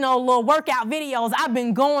some, you know, little workout videos. I've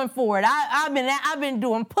been going for it. I've been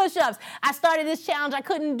doing push-ups. I started this challenge. I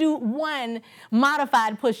couldn't do one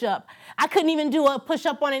modified push-up. I couldn't even do a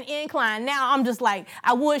push-up on an incline. Now I'm just like,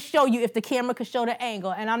 I would show you if the camera could show the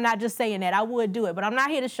angle. And I'm not just saying that. I would do it. But I'm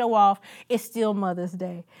not here to show off. It's still Mother's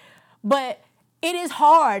Day. But it is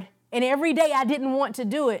hard. And every day I didn't want to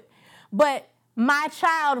do it. But my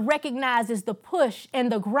child recognizes the push and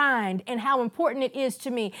the grind and how important it is to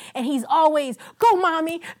me. And he's always, go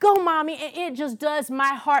mommy. And it just does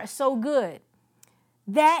my heart so good.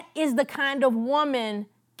 That is the kind of woman,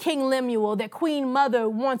 King Lemuel, that Queen Mother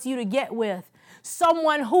wants you to get with.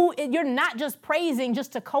 Someone who you're not just praising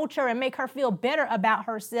just to coach her and make her feel better about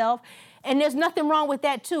herself. And there's nothing wrong with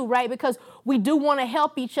that too, right? Because we do want to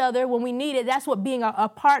help each other when we need it. That's what being a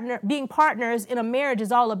partner, being partners in a marriage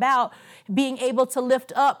is all about. Being able to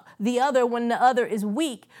lift up the other when the other is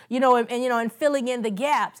weak, you know, and filling in the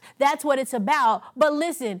gaps. That's what it's about. But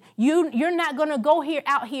listen, you're not going to go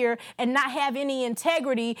out here and not have any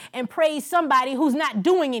integrity and praise somebody who's not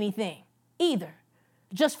doing anything either,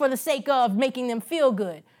 just for the sake of making them feel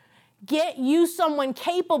good. Get you someone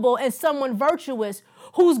capable and someone virtuous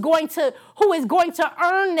who is going to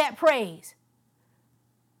earn that praise.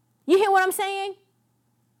 You hear what I'm saying?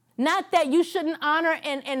 Not that you shouldn't honor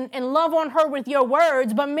and love on her with your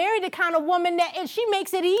words, but marry the kind of woman that she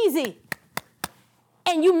makes it easy.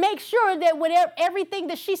 And you make sure that whatever everything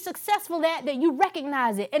that she's successful at, that you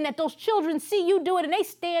recognize it, and that those children see you do it and they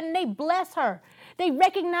stand and they bless her. They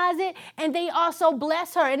recognize it and they also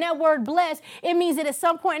bless her. And that word bless, it means that at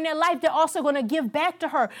some point in their life, they're also going to give back to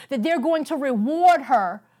her, that they're going to reward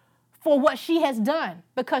her for what she has done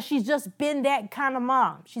because she's just been that kind of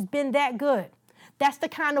mom. She's been that good. That's the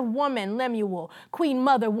kind of woman Lemuel, Queen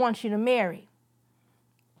Mother, wants you to marry.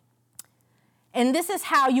 And this is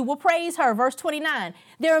how you will praise her. Verse 29,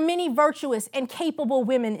 there are many virtuous and capable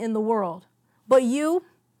women in the world, but you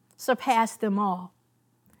surpass them all.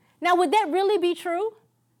 Now, would that really be true?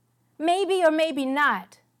 Maybe or maybe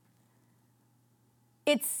not.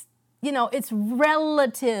 It's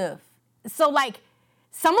relative. So like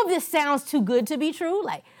some of this sounds too good to be true.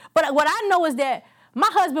 But what I know is that my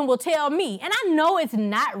husband will tell me, and I know it's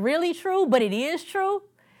not really true, but it is true.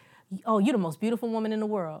 Oh, you're the most beautiful woman in the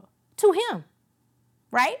world. To him,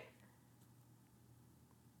 right?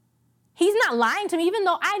 He's not lying to me, even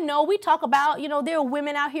though I know we talk about, there are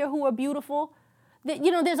women out here who are beautiful.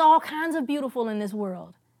 There's all kinds of beautiful in this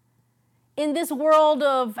world. In this world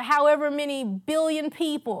of however many billion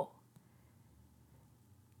people,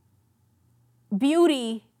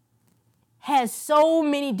 beauty has so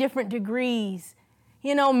many different degrees.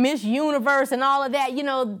 Miss Universe and all of that,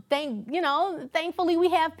 thankfully we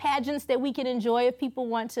have pageants that we can enjoy if people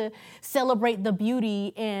want to celebrate the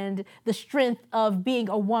beauty and the strength of being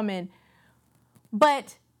a woman.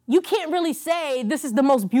 But you can't really say this is the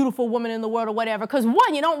most beautiful woman in the world or whatever, because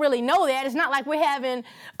one, you don't really know that. It's not like we're having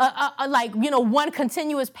one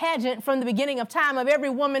continuous pageant from the beginning of time of every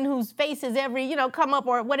woman whose face has come up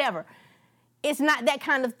or whatever. It's not that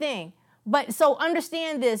kind of thing. But so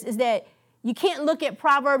understand this is that you can't look at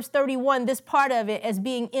Proverbs 31, this part of it, as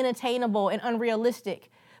being unattainable and unrealistic.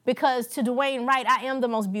 Because to Dwayne Wright, I am the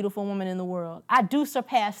most beautiful woman in the world. I do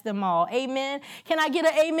surpass them all. Amen. Can I get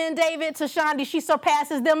an amen, David? To Shandi, she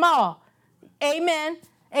surpasses them all. Amen.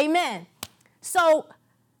 Amen. So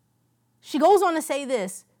she goes on to say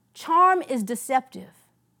this. Charm is deceptive.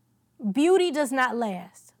 Beauty does not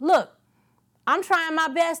last. Look, I'm trying my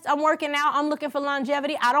best. I'm working out. I'm looking for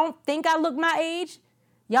longevity. I don't think I look my age.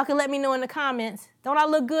 Y'all can let me know in the comments. Don't I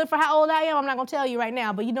look good for how old I am? I'm not going to tell you right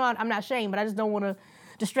now, but I'm not ashamed, but I just don't want to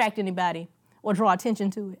distract anybody or draw attention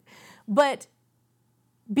to it. But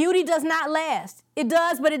beauty does not last. It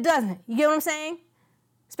does, but it doesn't. You get what I'm saying?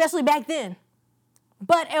 Especially back then.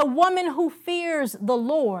 but a woman who fears the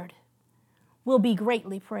Lord will be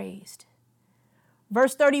greatly praised.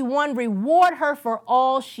 Verse 31, reward her for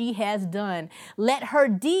all she has done. Let her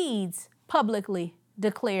deeds publicly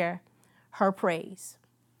declare her praise.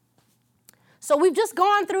 So we've just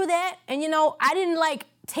gone through that. And, I didn't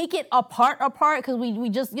take it apart because we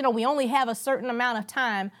just, we only have a certain amount of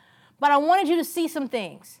time. But I wanted you to see some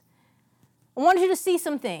things.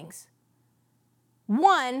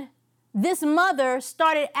 One, this mother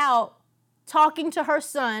started out talking to her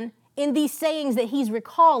son in these sayings that he's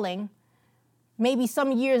recalling maybe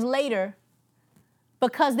some years later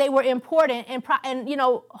because they were important and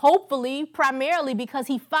hopefully primarily because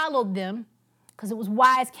he followed them because it was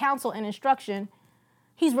wise counsel and instruction.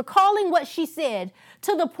 He's recalling what she said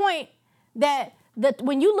to the point that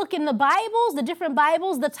when you look in the Bibles, the different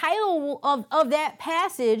Bibles, the title of that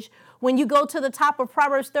passage, when you go to the top of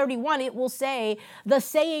Proverbs 31, it will say the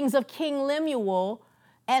sayings of King Lemuel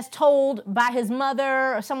as told by his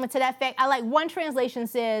mother or someone to that effect. I like one translation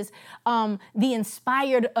says the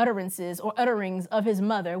inspired utterances or utterings of his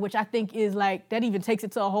mother, which I think is that even takes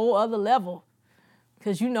it to a whole other level.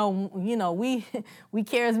 Because, we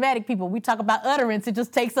charismatic people, we talk about utterance. It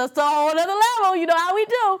just takes us to a whole other level. You know how we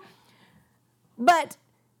do. But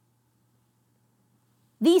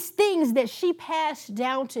these things that she passed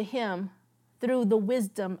down to him through the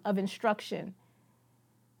wisdom of instruction,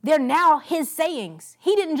 they're now his sayings.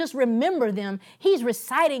 He didn't just remember them. He's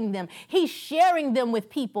reciting them. He's sharing them with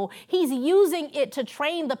people. He's using it to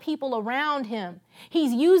train the people around him.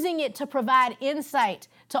 He's using it to provide insight,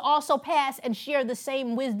 to also pass and share the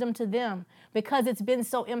same wisdom to them because it's been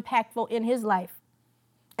so impactful in his life.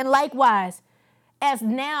 And likewise, as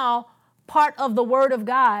now part of the Word of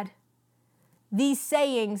God, these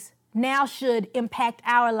sayings now should impact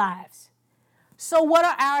our lives. So what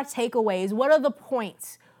are our takeaways? What are the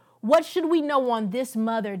points? What should we know on this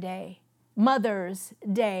Mother's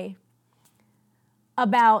Day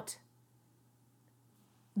about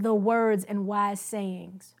the words and wise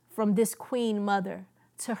sayings from this queen mother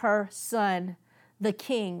to her son, the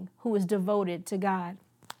king who is devoted to God?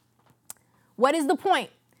 What is the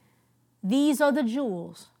point? These are the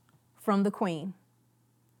jewels from the queen.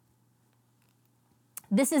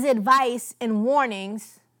 This is advice and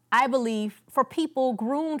warnings, I believe, for people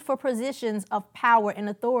groomed for positions of power and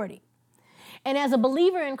authority. And as a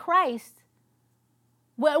believer in Christ,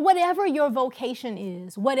 whatever your vocation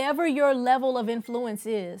is, whatever your level of influence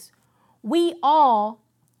is, we all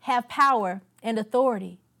have power and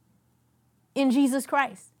authority in Jesus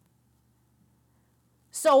Christ.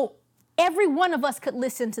 So every one of us could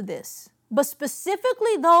listen to this, but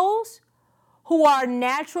specifically those who are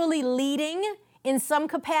naturally leading in some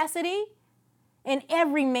capacity, and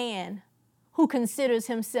every man who considers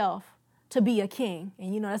himself to be a king.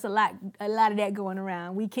 And that's a lot of that going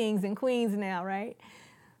around. We kings and queens now, right?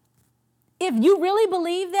 If you really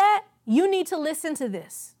believe that, you need to listen to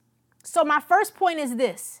this. So my first point is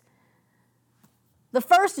this. The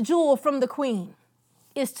first jewel from the queen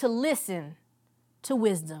is to listen to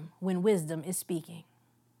wisdom when wisdom is speaking.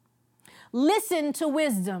 Listen to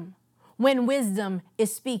wisdom when wisdom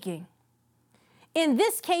is speaking. In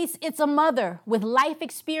this case, it's a mother with life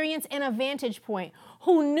experience and a vantage point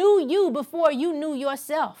who knew you before you knew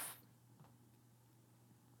yourself,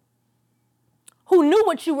 who knew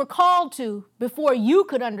what you were called to before you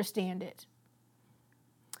could understand it.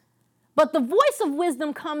 But the voice of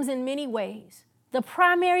wisdom comes in many ways. The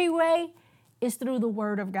primary way is through the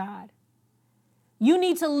Word of God. You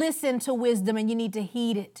need to listen to wisdom and you need to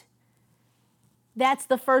heed it. That's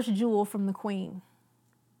the first jewel from the queen.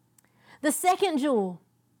 The second jewel,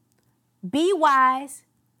 be wise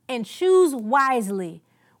and choose wisely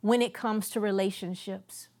when it comes to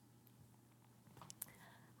relationships.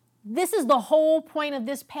 This is the whole point of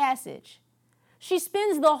this passage. She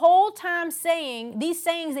spends the whole time saying these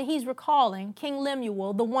sayings that he's recalling, King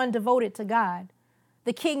Lemuel, the one devoted to God,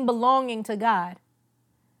 the king belonging to God.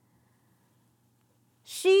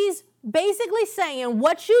 She's basically saying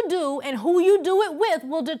what you do and who you do it with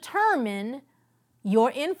will determine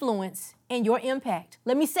your influence and your impact.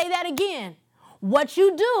 Let me say that again. What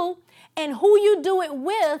you do and who you do it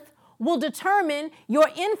with will determine your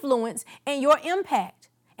influence and your impact.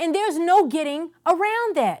 And there's no getting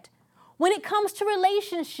around that. When it comes to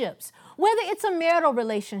relationships, whether it's a marital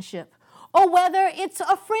relationship or whether it's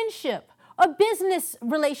a friendship, a business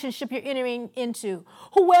relationship you're entering into,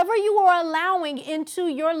 whoever you are allowing into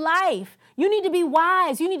your life, you need to be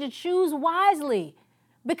wise. You need to choose wisely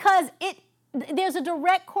because there's a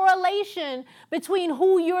direct correlation between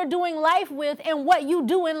who you're doing life with and what you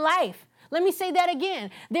do in life. Let me say that again.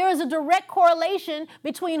 There is a direct correlation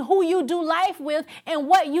between who you do life with and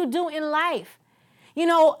what you do in life. You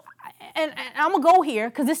know, and I'm going to go here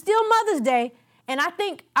because it's still Mother's Day, and I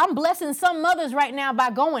think I'm blessing some mothers right now by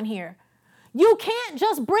going here. You can't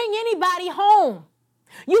just bring anybody home.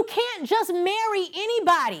 You can't just marry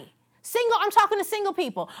anybody. I'm talking to single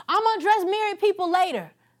people. I'm going to address married people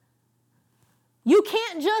later. You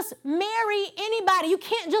can't just marry anybody. You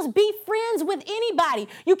can't just be friends with anybody.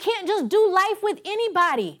 You can't just do life with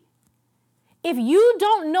anybody. If you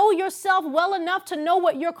don't know yourself well enough to know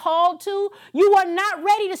what you're called to, you are not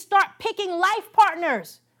ready to start picking life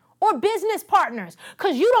partners or business partners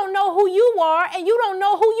because you don't know who you are and you don't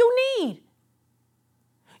know who you need.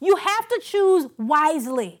 You have to choose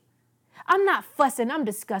wisely. I'm not fussing, I'm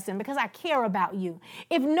discussing because I care about you.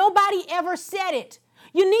 If nobody ever said it,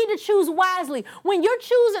 you need to choose wisely. When you're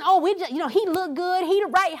choosing, he look good, he the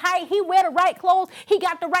right height, he wear the right clothes, he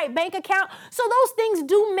got the right bank account. So those things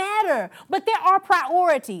do matter, but there are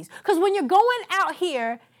priorities. Because when you're going out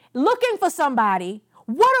here looking for somebody,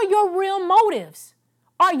 what are your real motives?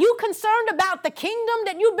 Are you concerned about the kingdom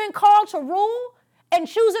that you've been called to rule and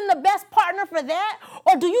choosing the best partner for that?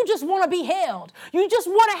 Or do you just want to be held? You just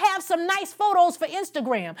want to have some nice photos for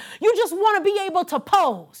Instagram. You just want to be able to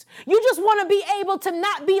pose. You just want to be able to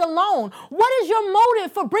not be alone. What is your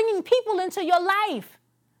motive for bringing people into your life?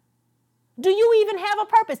 Do you even have a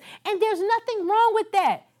purpose? And there's nothing wrong with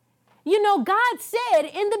that. You know, God said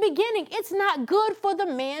in the beginning, it's not good for the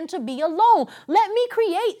man to be alone. Let me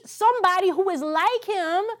create somebody who is like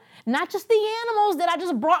him, not just the animals that I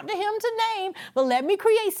just brought to him to name, but let me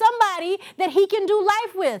create somebody that he can do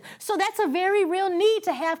life with. So that's a very real need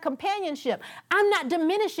to have companionship. I'm not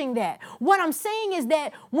diminishing that. What I'm saying is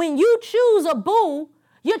that when you choose a boo,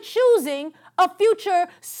 you're choosing a future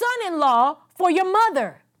son-in-law for your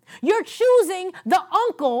mother. You're choosing the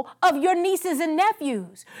uncle of your nieces and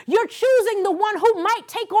nephews. You're choosing the one who might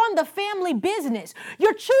take on the family business.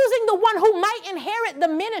 You're choosing the one who might inherit the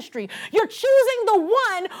ministry. You're choosing the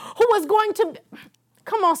one who is going to...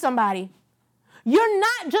 Come on, somebody. You're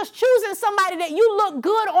not just choosing somebody that you look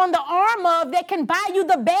good on the arm of that can buy you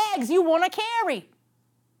the bags you want to carry.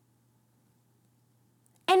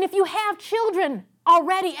 And if you have children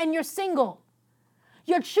already and you're single,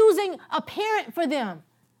 you're choosing a parent for them.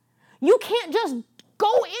 You can't just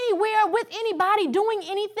go anywhere with anybody doing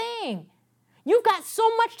anything. You've got so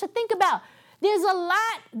much to think about. There's a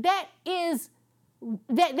lot that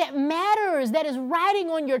matters, that is riding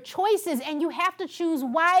on your choices, and you have to choose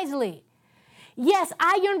wisely. Yes,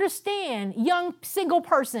 I understand, young single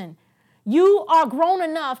person, you are grown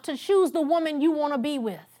enough to choose the woman you want to be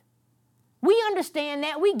with. We understand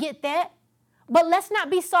that, we get that, but let's not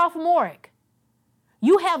be sophomoric.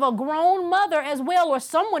 You have a grown mother as well, or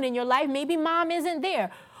someone in your life. Maybe mom isn't there.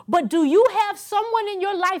 But do you have someone in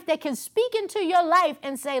your life that can speak into your life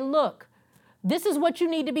and say, look, this is what you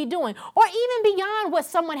need to be doing? Or even beyond what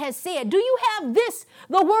someone has said, do you have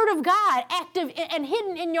the word of God, active and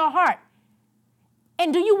hidden in your heart?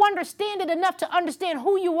 And do you understand it enough to understand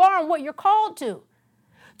who you are and what you're called to?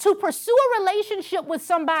 To pursue a relationship with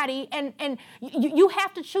somebody, and you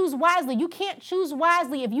have to choose wisely. You can't choose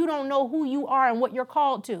wisely if you don't know who you are and what you're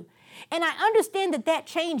called to. And I understand that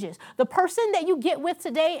changes. The person that you get with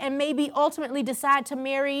today and maybe ultimately decide to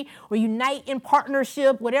marry or unite in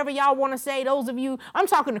partnership, whatever y'all want to say, those of you, I'm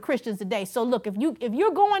talking to Christians today. So look, if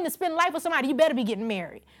you're going to spend life with somebody, you better be getting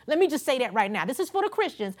married. Let me just say that right now. This is for the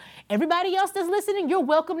Christians. Everybody else that's listening, you're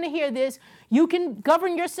welcome to hear this. You can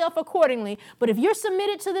govern yourself accordingly. But if you're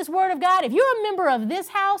submitted to this word of God, if you're a member of this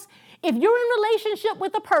house, if you're in relationship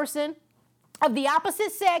with a person of the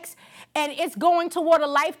opposite sex, and it's going toward a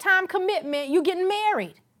lifetime commitment, you're getting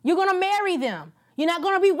married. You're going to marry them. You're not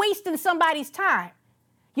going to be wasting somebody's time.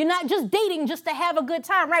 You're not just dating just to have a good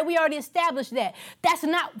time, right? We already established that. That's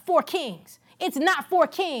not for kings. It's not for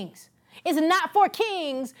kings. It's not for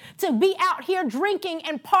kings to be out here drinking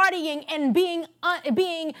and partying and being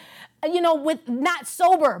with not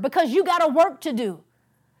sober because you got a work to do.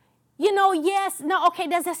 Yes, no, okay,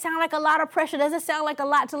 does that sound like a lot of pressure? Does it sound like a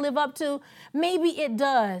lot to live up to? Maybe it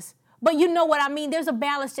does. But you know what I mean? There's a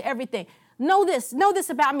balance to everything. Know this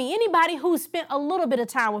about me. Anybody who's spent a little bit of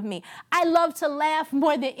time with me, I love to laugh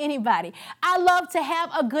more than anybody. I love to have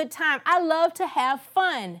a good time. I love to have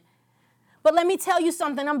fun. But let me tell you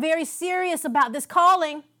something. I'm very serious about this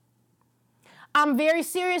calling. I'm very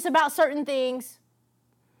serious about certain things.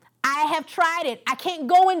 I have tried it. I can't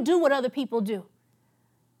go and do what other people do.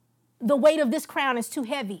 The weight of this crown is too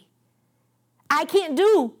heavy. I can't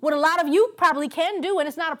do what a lot of you probably can do, and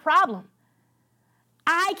it's not a problem.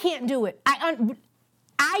 I can't do it.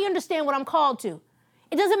 I understand what I'm called to.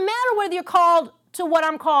 It doesn't matter whether you're called to what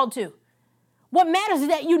I'm called to. What matters is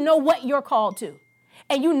that you know what you're called to.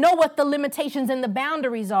 And you know what the limitations and the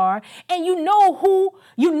boundaries are. And you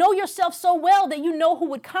know yourself so well that you know who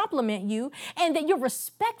would compliment you, and that you're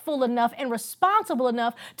respectful enough and responsible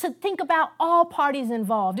enough to think about all parties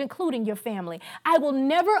involved, including your family. I will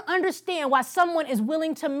never understand why someone is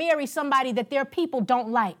willing to marry somebody that their people don't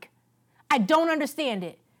like. I don't understand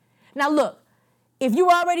it. Now look, if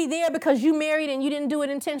you're already there because you married and you didn't do it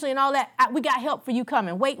intentionally and all that, we got help for you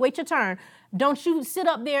coming. Wait your turn. Don't you sit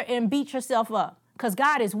up there and beat yourself up, because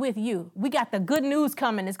God is with you. We got the good news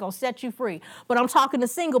coming. It's going to set you free. But I'm talking to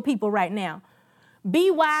single people right now.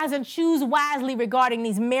 Be wise and choose wisely regarding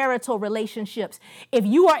these marital relationships. If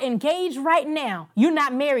you are engaged right now, you're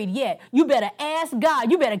not married yet, you better ask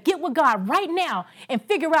God. You better get with God right now and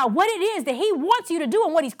figure out what it is that he wants you to do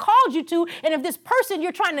and what he's called you to. And if this person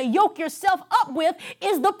you're trying to yoke yourself up with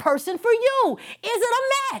is the person for you. Is it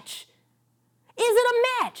a match? Is it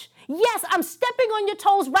a match? Yes, I'm stepping on your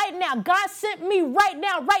toes right now. God sent me right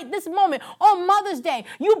now, right this moment, on Mother's Day.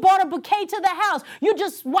 You brought a bouquet to the house. You're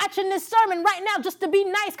just watching this sermon right now just to be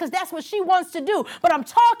nice because that's what she wants to do. But I'm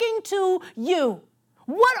talking to you.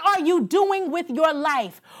 What are you doing with your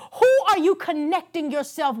life? Who are you connecting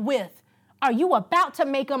yourself with? Are you about to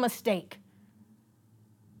make a mistake?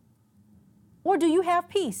 Or do you have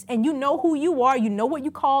peace and you know who you are, you know what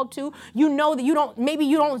you're called to, you know that maybe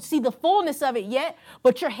you don't see the fullness of it yet,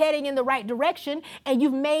 but you're heading in the right direction, and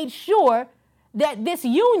you've made sure that this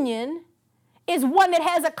union is one that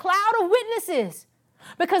has a cloud of witnesses.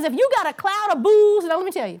 Because if you got a cloud of boos, now let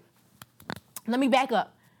me tell you, let me back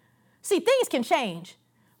up. See, things can change.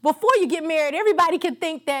 Before you get married, everybody can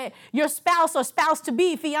think that your spouse or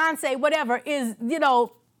spouse-to-be, fiance, whatever, is,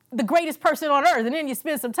 the greatest person on earth. And then you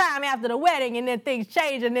spend some time after the wedding and then things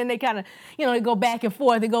change and then they kind of, they go back and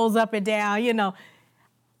forth. It goes up and down,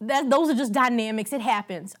 Those are just dynamics. It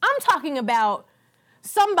happens. I'm talking about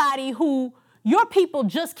somebody who your people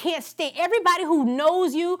just can't stand. Everybody who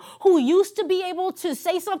knows you, who used to be able to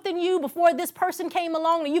say something to you before this person came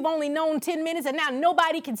along and you've only known 10 minutes and now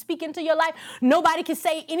nobody can speak into your life. Nobody can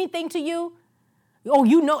say anything to you. Oh,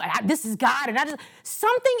 this is God. And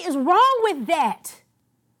something is wrong with that.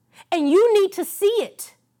 And you need to see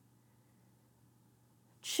it.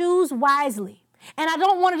 Choose wisely. And I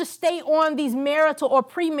don't want to just stay on these marital or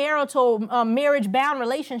premarital marriage-bound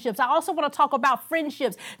relationships. I also want to talk about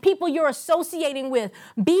friendships, people you're associating with.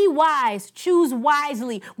 Be wise. Choose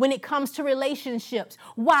wisely when it comes to relationships.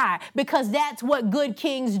 Why? Because that's what good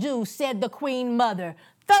kings do, said the Queen Mother.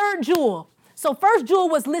 Third jewel. So first jewel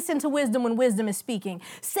was listen to wisdom when wisdom is speaking.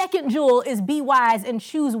 Second jewel is be wise and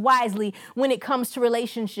choose wisely when it comes to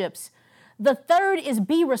relationships. The third is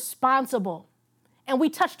be responsible. And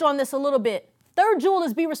we touched on this a little bit. Third jewel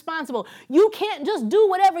is be responsible. You can't just do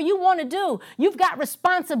whatever you want to do. You've got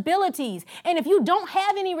responsibilities. And if you don't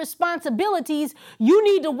have any responsibilities, you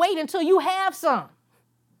need to wait until you have some.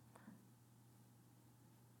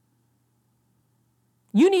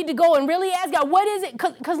 You need to go and really ask God, what is it?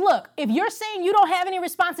 Because look, if you're saying you don't have any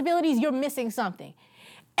responsibilities, you're missing something.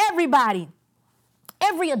 Everybody,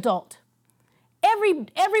 every adult,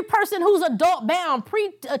 every person who's adult bound,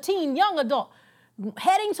 pre-teen, young adult,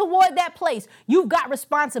 heading toward that place, you've got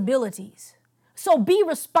responsibilities. So be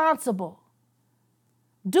responsible.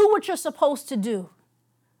 Do what you're supposed to do.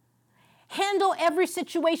 Handle every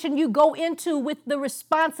situation you go into with the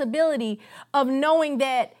responsibility of knowing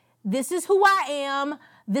that this is who I am.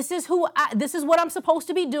 This is what I'm supposed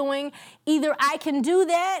to be doing. Either I can do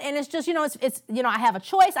that and it's just, I have a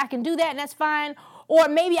choice. I can do that and that's fine. Or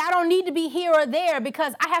maybe I don't need to be here or there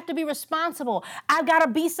because I have to be responsible. I've got to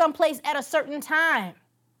be someplace at a certain time.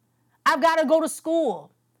 I've got to go to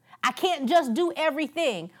school. I can't just do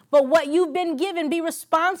everything. But what you've been given, be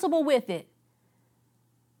responsible with it.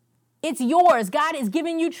 It's yours. God is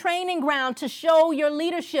giving you training ground to show your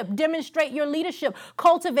leadership, demonstrate your leadership,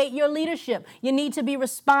 cultivate your leadership. You need to be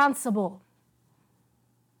responsible.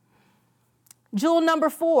 Jewel number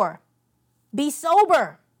 4, be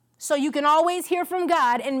sober so you can always hear from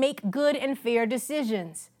God and make good and fair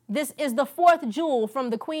decisions. This is the 4th jewel from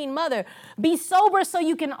the Queen Mother. Be sober so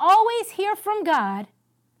you can always hear from God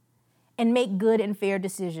and make good and fair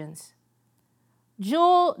decisions.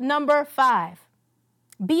 Jewel number 5.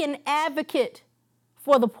 Be an advocate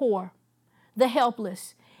for the poor, the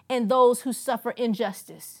helpless, and those who suffer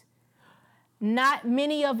injustice. Not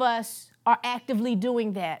many of us are actively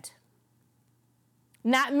doing that.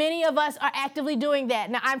 Not many of us are actively doing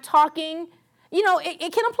that. Now, I'm talking,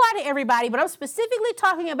 it can apply to everybody, but I'm specifically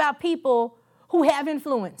talking about people who have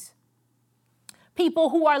influence,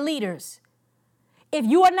 people who are leaders. If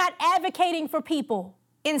you are not advocating for people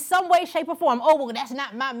in some way, shape, or form. Oh, well, that's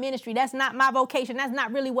not my ministry. That's not my vocation. That's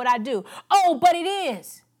not really what I do. Oh, but it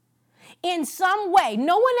is. In some way,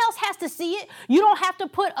 no one else has to see it. You don't have to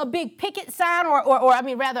put a big picket sign or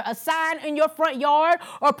a sign in your front yard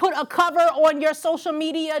or put a cover on your social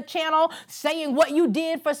media channel saying what you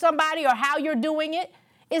did for somebody or how you're doing it.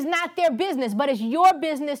 It's not their business, but it's your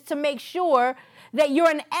business to make sure that you're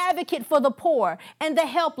an advocate for the poor and the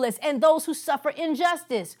helpless and those who suffer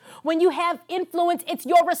injustice. When you have influence, it's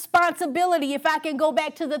your responsibility. If I can go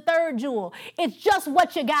back to the third jewel, it's just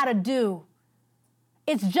what you got to do.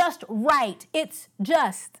 It's just right. It's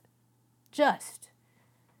just.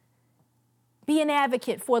 Be an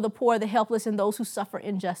advocate for the poor, the helpless, and those who suffer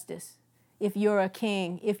injustice. If you're a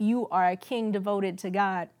king, if you are a king devoted to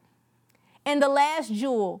God. And the last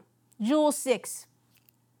jewel, jewel 6.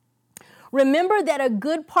 Remember that a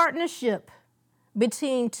good partnership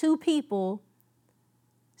between two people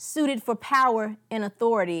suited for power and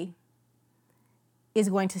authority is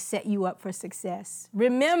going to set you up for success.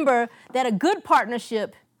 Remember that a good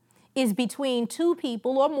partnership is between two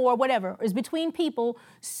people or more, whatever, is between people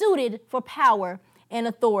suited for power and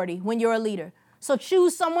authority when you're a leader. So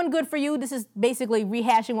choose someone good for you. This is basically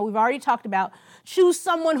rehashing what we've already talked about. Choose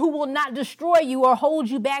someone who will not destroy you or hold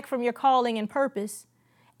you back from your calling and purpose.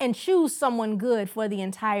 And choose someone good for the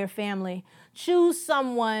entire family. Choose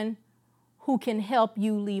someone who can help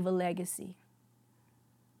you leave a legacy.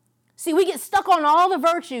 See, we get stuck on all the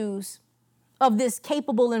virtues of this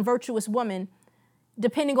capable and virtuous woman,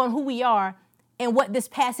 depending on who we are and what this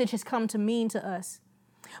passage has come to mean to us.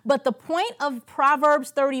 But the point of Proverbs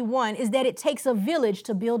 31 is that it takes a village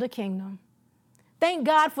to build a kingdom. Thank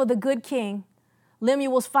God for the good king,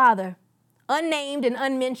 Lemuel's father, unnamed and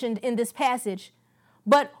unmentioned in this passage,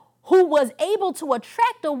 but who was able to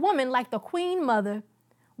attract a woman like the queen mother,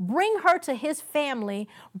 bring her to his family,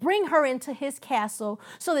 bring her into his castle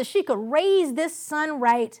so that she could raise this son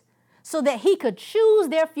right, so that he could choose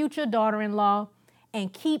their future daughter-in-law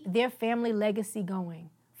and keep their family legacy going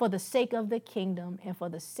for the sake of the kingdom and for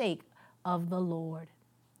the sake of the Lord.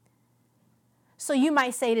 So you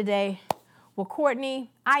might say today, well,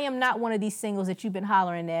 Courtney, I am not one of these singles that you've been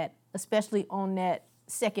hollering at, especially on that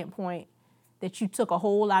second point that you took a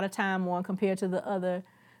whole lot of time on compared to the other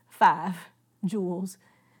 5 jewels.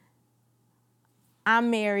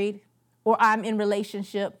 I'm married or I'm in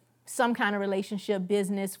relationship, some kind of relationship,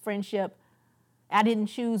 business, friendship. I didn't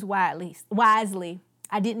choose wisely.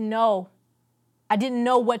 I didn't know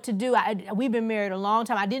what to do. We've been married a long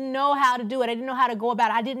time. I didn't know how to do it. I didn't know how to go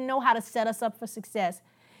about it. I didn't know how to set us up for success.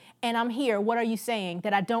 And I'm here. What are you saying?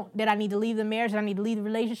 That I need to leave the marriage? That I need to leave the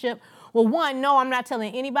relationship? Well, one, no, I'm not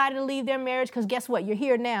telling anybody to leave their marriage because guess what? You're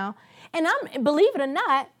here now. And believe it or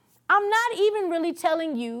not, I'm not even really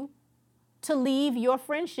telling you to leave your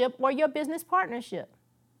friendship or your business partnership.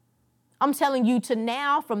 I'm telling you to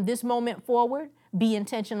now, from this moment forward, be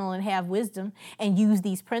intentional and have wisdom and use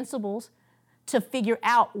these principles to figure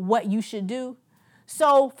out what you should do.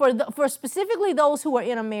 So for specifically those who are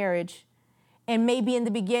in a marriage, and maybe in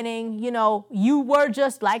the beginning, you were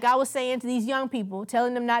just like I was saying to these young people,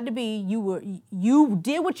 telling them not to be, you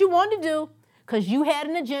did what you wanted to do because you had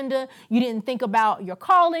an agenda. You didn't think about your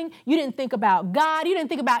calling. You didn't think about God. You didn't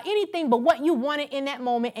think about anything but what you wanted in that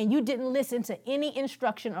moment, and you didn't listen to any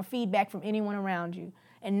instruction or feedback from anyone around you.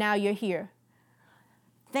 And now you're here.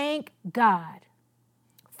 Thank God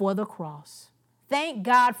for the cross. Thank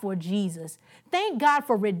God for Jesus. Thank God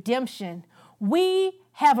for redemption. We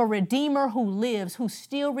have a Redeemer who lives, who's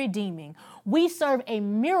still redeeming. We serve a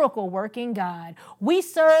miracle-working God. We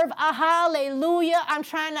serve a hallelujah. I'm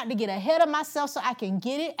trying not to get ahead of myself so I can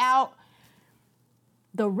get it out.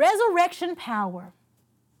 The resurrection power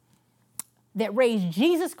that raised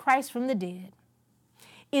Jesus Christ from the dead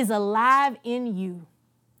is alive in you.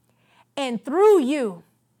 And through you,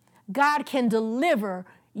 God can deliver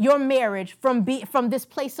your marriage from this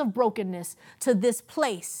place of brokenness to this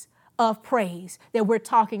place of praise that we're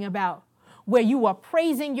talking about, where you are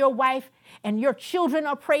praising your wife and your children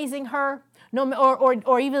are praising her,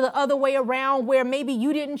 or even the other way around, where maybe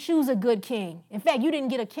you didn't choose a good king. In fact, you didn't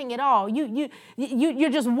get a king at all. You're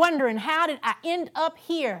just wondering, how did I end up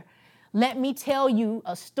here? Let me tell you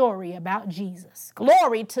a story about Jesus.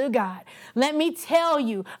 Glory to God. Let me tell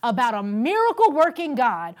you about a miracle-working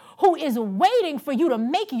God who is waiting for you to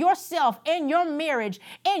make yourself and your marriage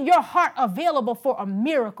and your heart available for a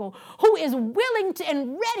miracle, who is willing to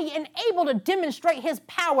and ready and able to demonstrate his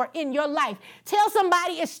power in your life. Tell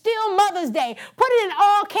somebody it's still Mother's Day. Put it in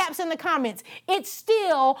all caps in the comments. It's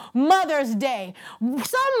still Mother's Day.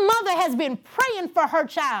 Some mother has been praying for her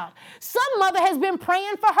child. Some mother has been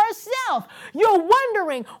praying for herself. yourself. You're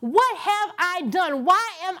wondering, what have I done? Why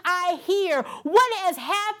am I here? What has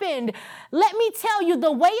happened? Let me tell you,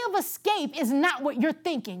 the way of escape is not what you're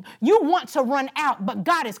thinking. You want to run out, but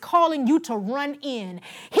God is calling you to run in.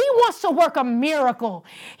 He wants to work a miracle.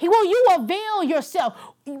 Will you avail yourself?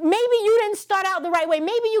 Maybe you didn't start out the right way.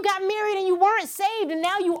 Maybe you got married and you weren't saved, and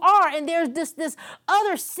now you are, and there's this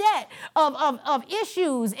other set of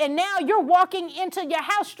issues, and now you're walking into your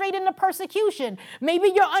house straight into persecution.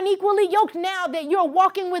 Maybe you're unequally yoked now that you're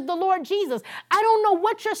walking with the Lord Jesus. I don't know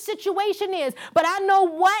what your situation is, but I know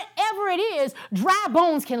whatever it is, dry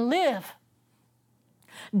bones can live.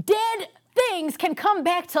 Dead things can come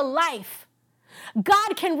back to life.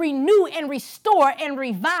 God can renew and restore and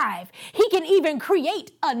revive. He can even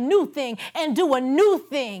create a new thing and do a new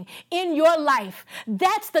thing in your life.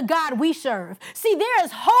 That's the God we serve. See, there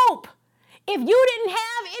is hope. If you didn't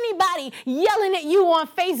have anybody yelling at you on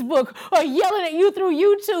Facebook or yelling at you through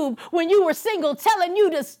YouTube when you were single, telling you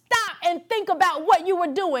to stop and think about what you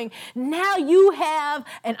were doing, now you have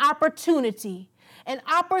an opportunity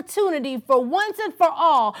for once and for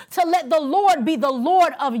all to let the Lord be the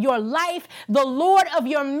Lord of your life, the Lord of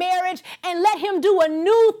your marriage, and let him do a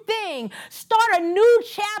new thing. Start a new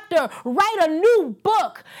chapter, write a new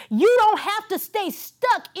book. You don't have to stay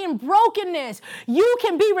stuck in brokenness. You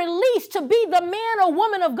can be released to be the man or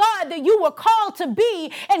woman of God that you were called to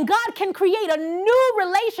be, and God can create a new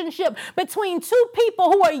relationship between two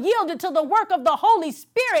people who are yielded to the work of the Holy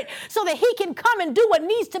Spirit so that he can come and do what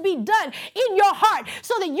needs to be done in your heart,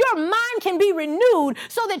 so that your mind can be renewed,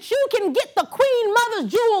 so that you can get the Queen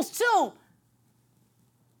Mother's jewels too.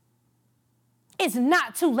 It's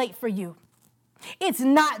not too late for you. It's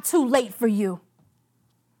not too late for you.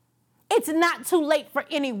 It's not too late for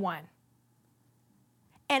anyone.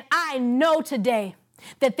 And I know today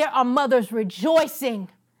that there are mothers rejoicing.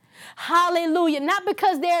 Hallelujah. Not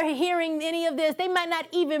because they're hearing any of this. They might not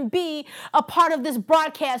even be a part of this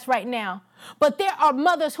broadcast right now. But there are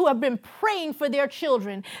mothers who have been praying for their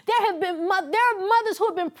children. There are mothers who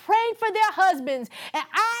have been praying for their husbands. And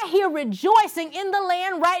I hear rejoicing in the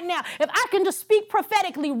land right now. If I can just speak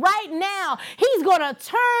prophetically right now, he's going to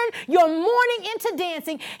turn your mourning into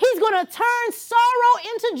dancing. He's going to turn sorrow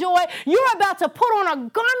into joy. You're about to put on a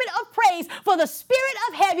garment of praise for the spirit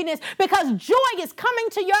of heaviness, because joy is coming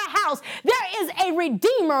to your house. There is a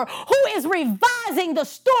Redeemer who is revising the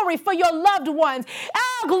story for your loved ones.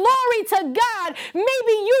 Ah, glory to God.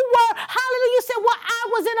 Maybe you were, hallelujah, you said, well, I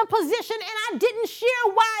was in a position and I didn't share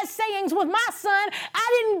wise sayings with my son. I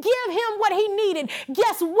didn't give him what he needed.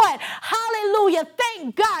 Guess what? Hallelujah.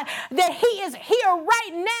 Thank God that he is here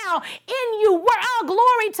right now in you. We're all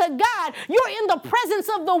glory to God. You're in the presence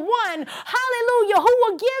of the one, hallelujah, who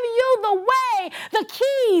will give you the way, the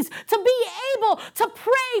keys to be able to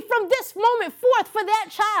pray from this moment forth for that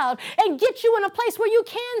child and get you in a place where you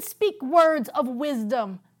can speak words of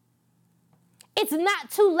wisdom. It's not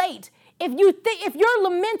too late. If you're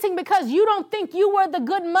lamenting because you don't think you were the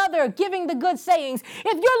good mother giving the good sayings, if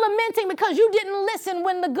you're lamenting because you didn't listen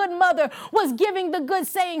when the good mother was giving the good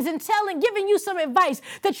sayings and giving you some advice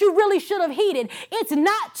that you really should have heeded, it's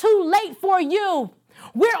not too late for you.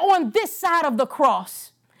 We're on this side of the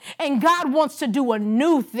cross, and God wants to do a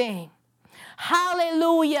new thing.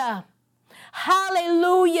 Hallelujah.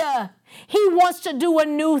 Hallelujah. He wants to do a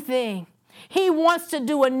new thing. He wants to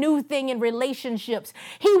do a new thing in relationships.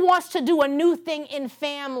 He wants to do a new thing in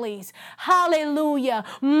families. Hallelujah.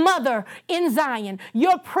 Mother in Zion,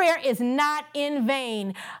 your prayer is not in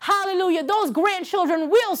vain. Hallelujah. Those grandchildren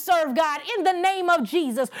will serve God in the name of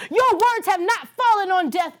Jesus. Your words have not fallen on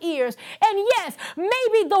deaf ears. And yes,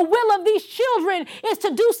 maybe the will of these children is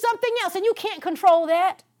to do something else, and you can't control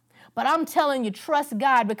that. But I'm telling you, trust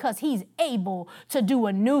God, because he's able to do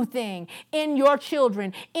a new thing in your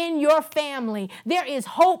children, in your family. There is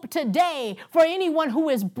hope today for anyone who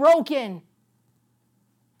is broken.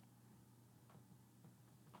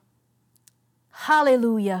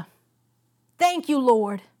 Hallelujah. Thank you,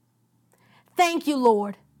 Lord. Thank you,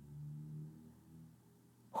 Lord.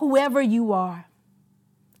 Whoever you are,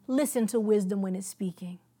 listen to wisdom when it's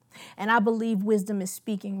speaking. And I believe wisdom is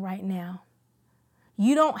speaking right now.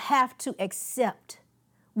 You don't have to accept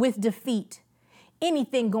with defeat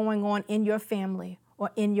anything going on in your family or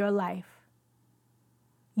in your life.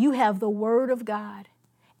 You have the Word of God,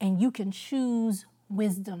 and you can choose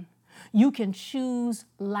wisdom. You can choose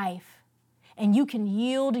life, and you can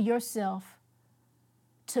yield yourself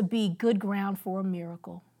to be good ground for a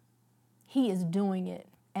miracle. He is doing it,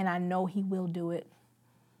 and I know he will do it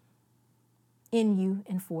in you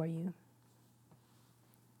and for you.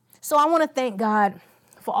 So I want to thank God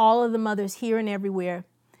for all of the mothers here and everywhere.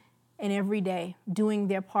 and every day doing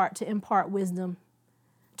their part to impart wisdom,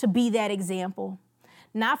 to be that example,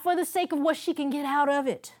 not for the sake of what she can get out of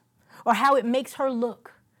it or how it makes her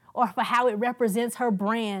look or for how it represents her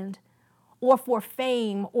brand or for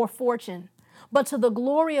fame or fortune, but to the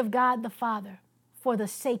glory of God the Father for the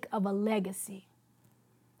sake of a legacy.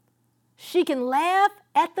 She can laugh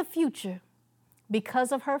at the future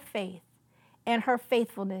because of her faith and her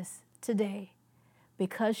faithfulness today,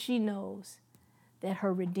 because she knows that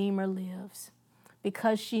her Redeemer lives,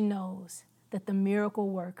 because she knows that the miracle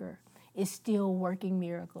worker is still working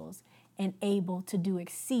miracles and able to do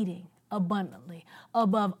exceeding abundantly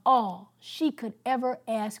above all she could ever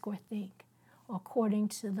ask or think, according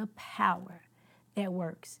to the power that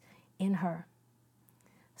works in her.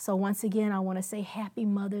 So once again, I want to say Happy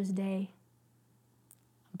Mother's Day.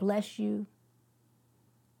 Bless you.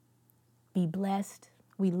 Be blessed.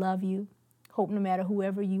 We love you. Hope no matter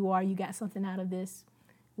whoever you are, you got something out of this.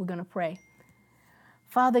 We're going to pray.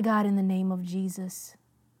 Father God, in the name of Jesus,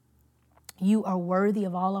 you are worthy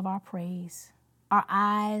of all of our praise. Our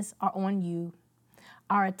eyes are on you.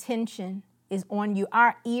 Our attention is on you.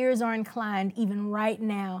 Our ears are inclined even right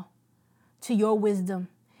now to your wisdom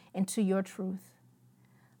and to your truth.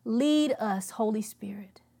 Lead us, Holy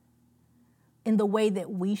Spirit, in the way that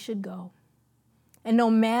we should go. And no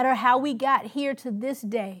matter how we got here to this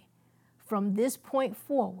day, from this point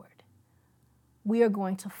forward, we are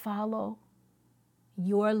going to follow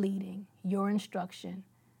your leading, your instruction,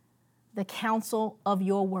 the counsel of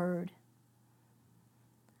your word.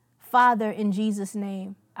 Father, in Jesus'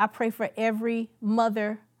 name, I pray for every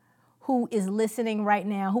mother who is listening right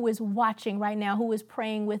now, who is watching right now, who is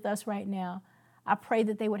praying with us right now. I pray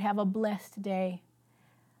that they would have a blessed day.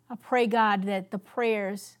 I pray, God, that the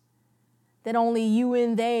prayers that only you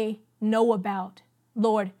and they know about,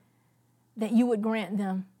 Lord, that you would grant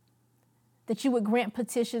them, that you would grant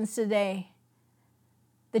petitions today,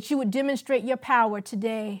 that you would demonstrate your power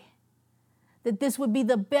today, that this would be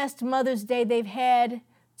the best Mother's Day they've had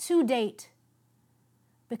to date,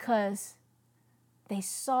 because they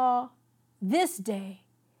saw this day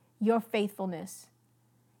your faithfulness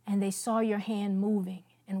and they saw your hand moving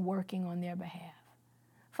and working on their behalf.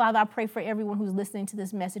 Father, I pray for everyone who's listening to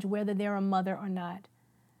this message, whether they're a mother or not.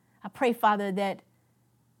 I pray, Father, that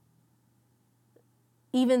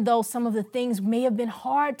even though some of the things may have been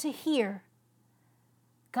hard to hear,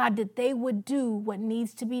 God, that they would do what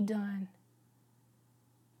needs to be done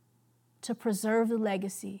to preserve the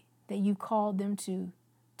legacy that you called them to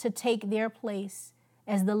take their place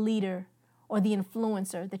as the leader or the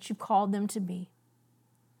influencer that you called them to be.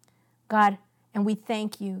 God, and we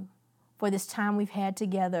thank you for this time we've had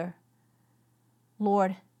together.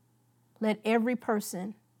 Lord, let every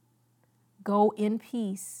person go in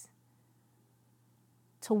peace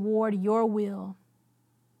toward your will,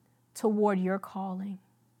 toward your calling,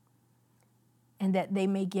 and that they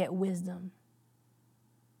may get wisdom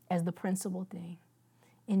as the principal thing.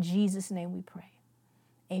 In Jesus' name we pray.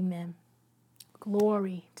 Amen.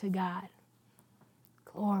 Glory to God.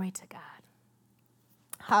 Glory to God.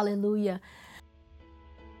 Hallelujah.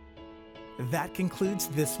 That concludes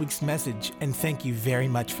this week's message, and thank you very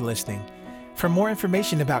much for listening. For more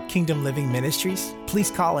information about Kingdom Living Ministries,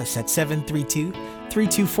 please call us at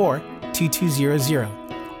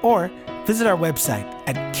 732-324-2200 or visit our website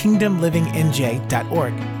at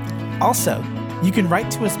kingdomlivingnj.org. Also, you can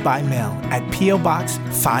write to us by mail at P.O. Box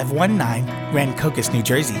 519, Rancocas, New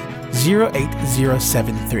Jersey,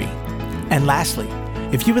 08073. And lastly,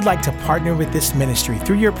 if you would like to partner with this ministry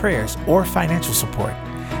through your prayers or financial support,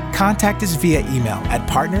 contact us via email at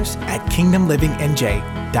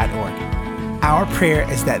partners@kingdomlivingnj.org. Our prayer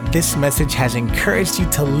is that this message has encouraged you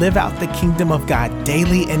to live out the kingdom of God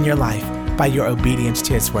daily in your life by your obedience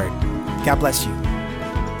to His word. God bless you.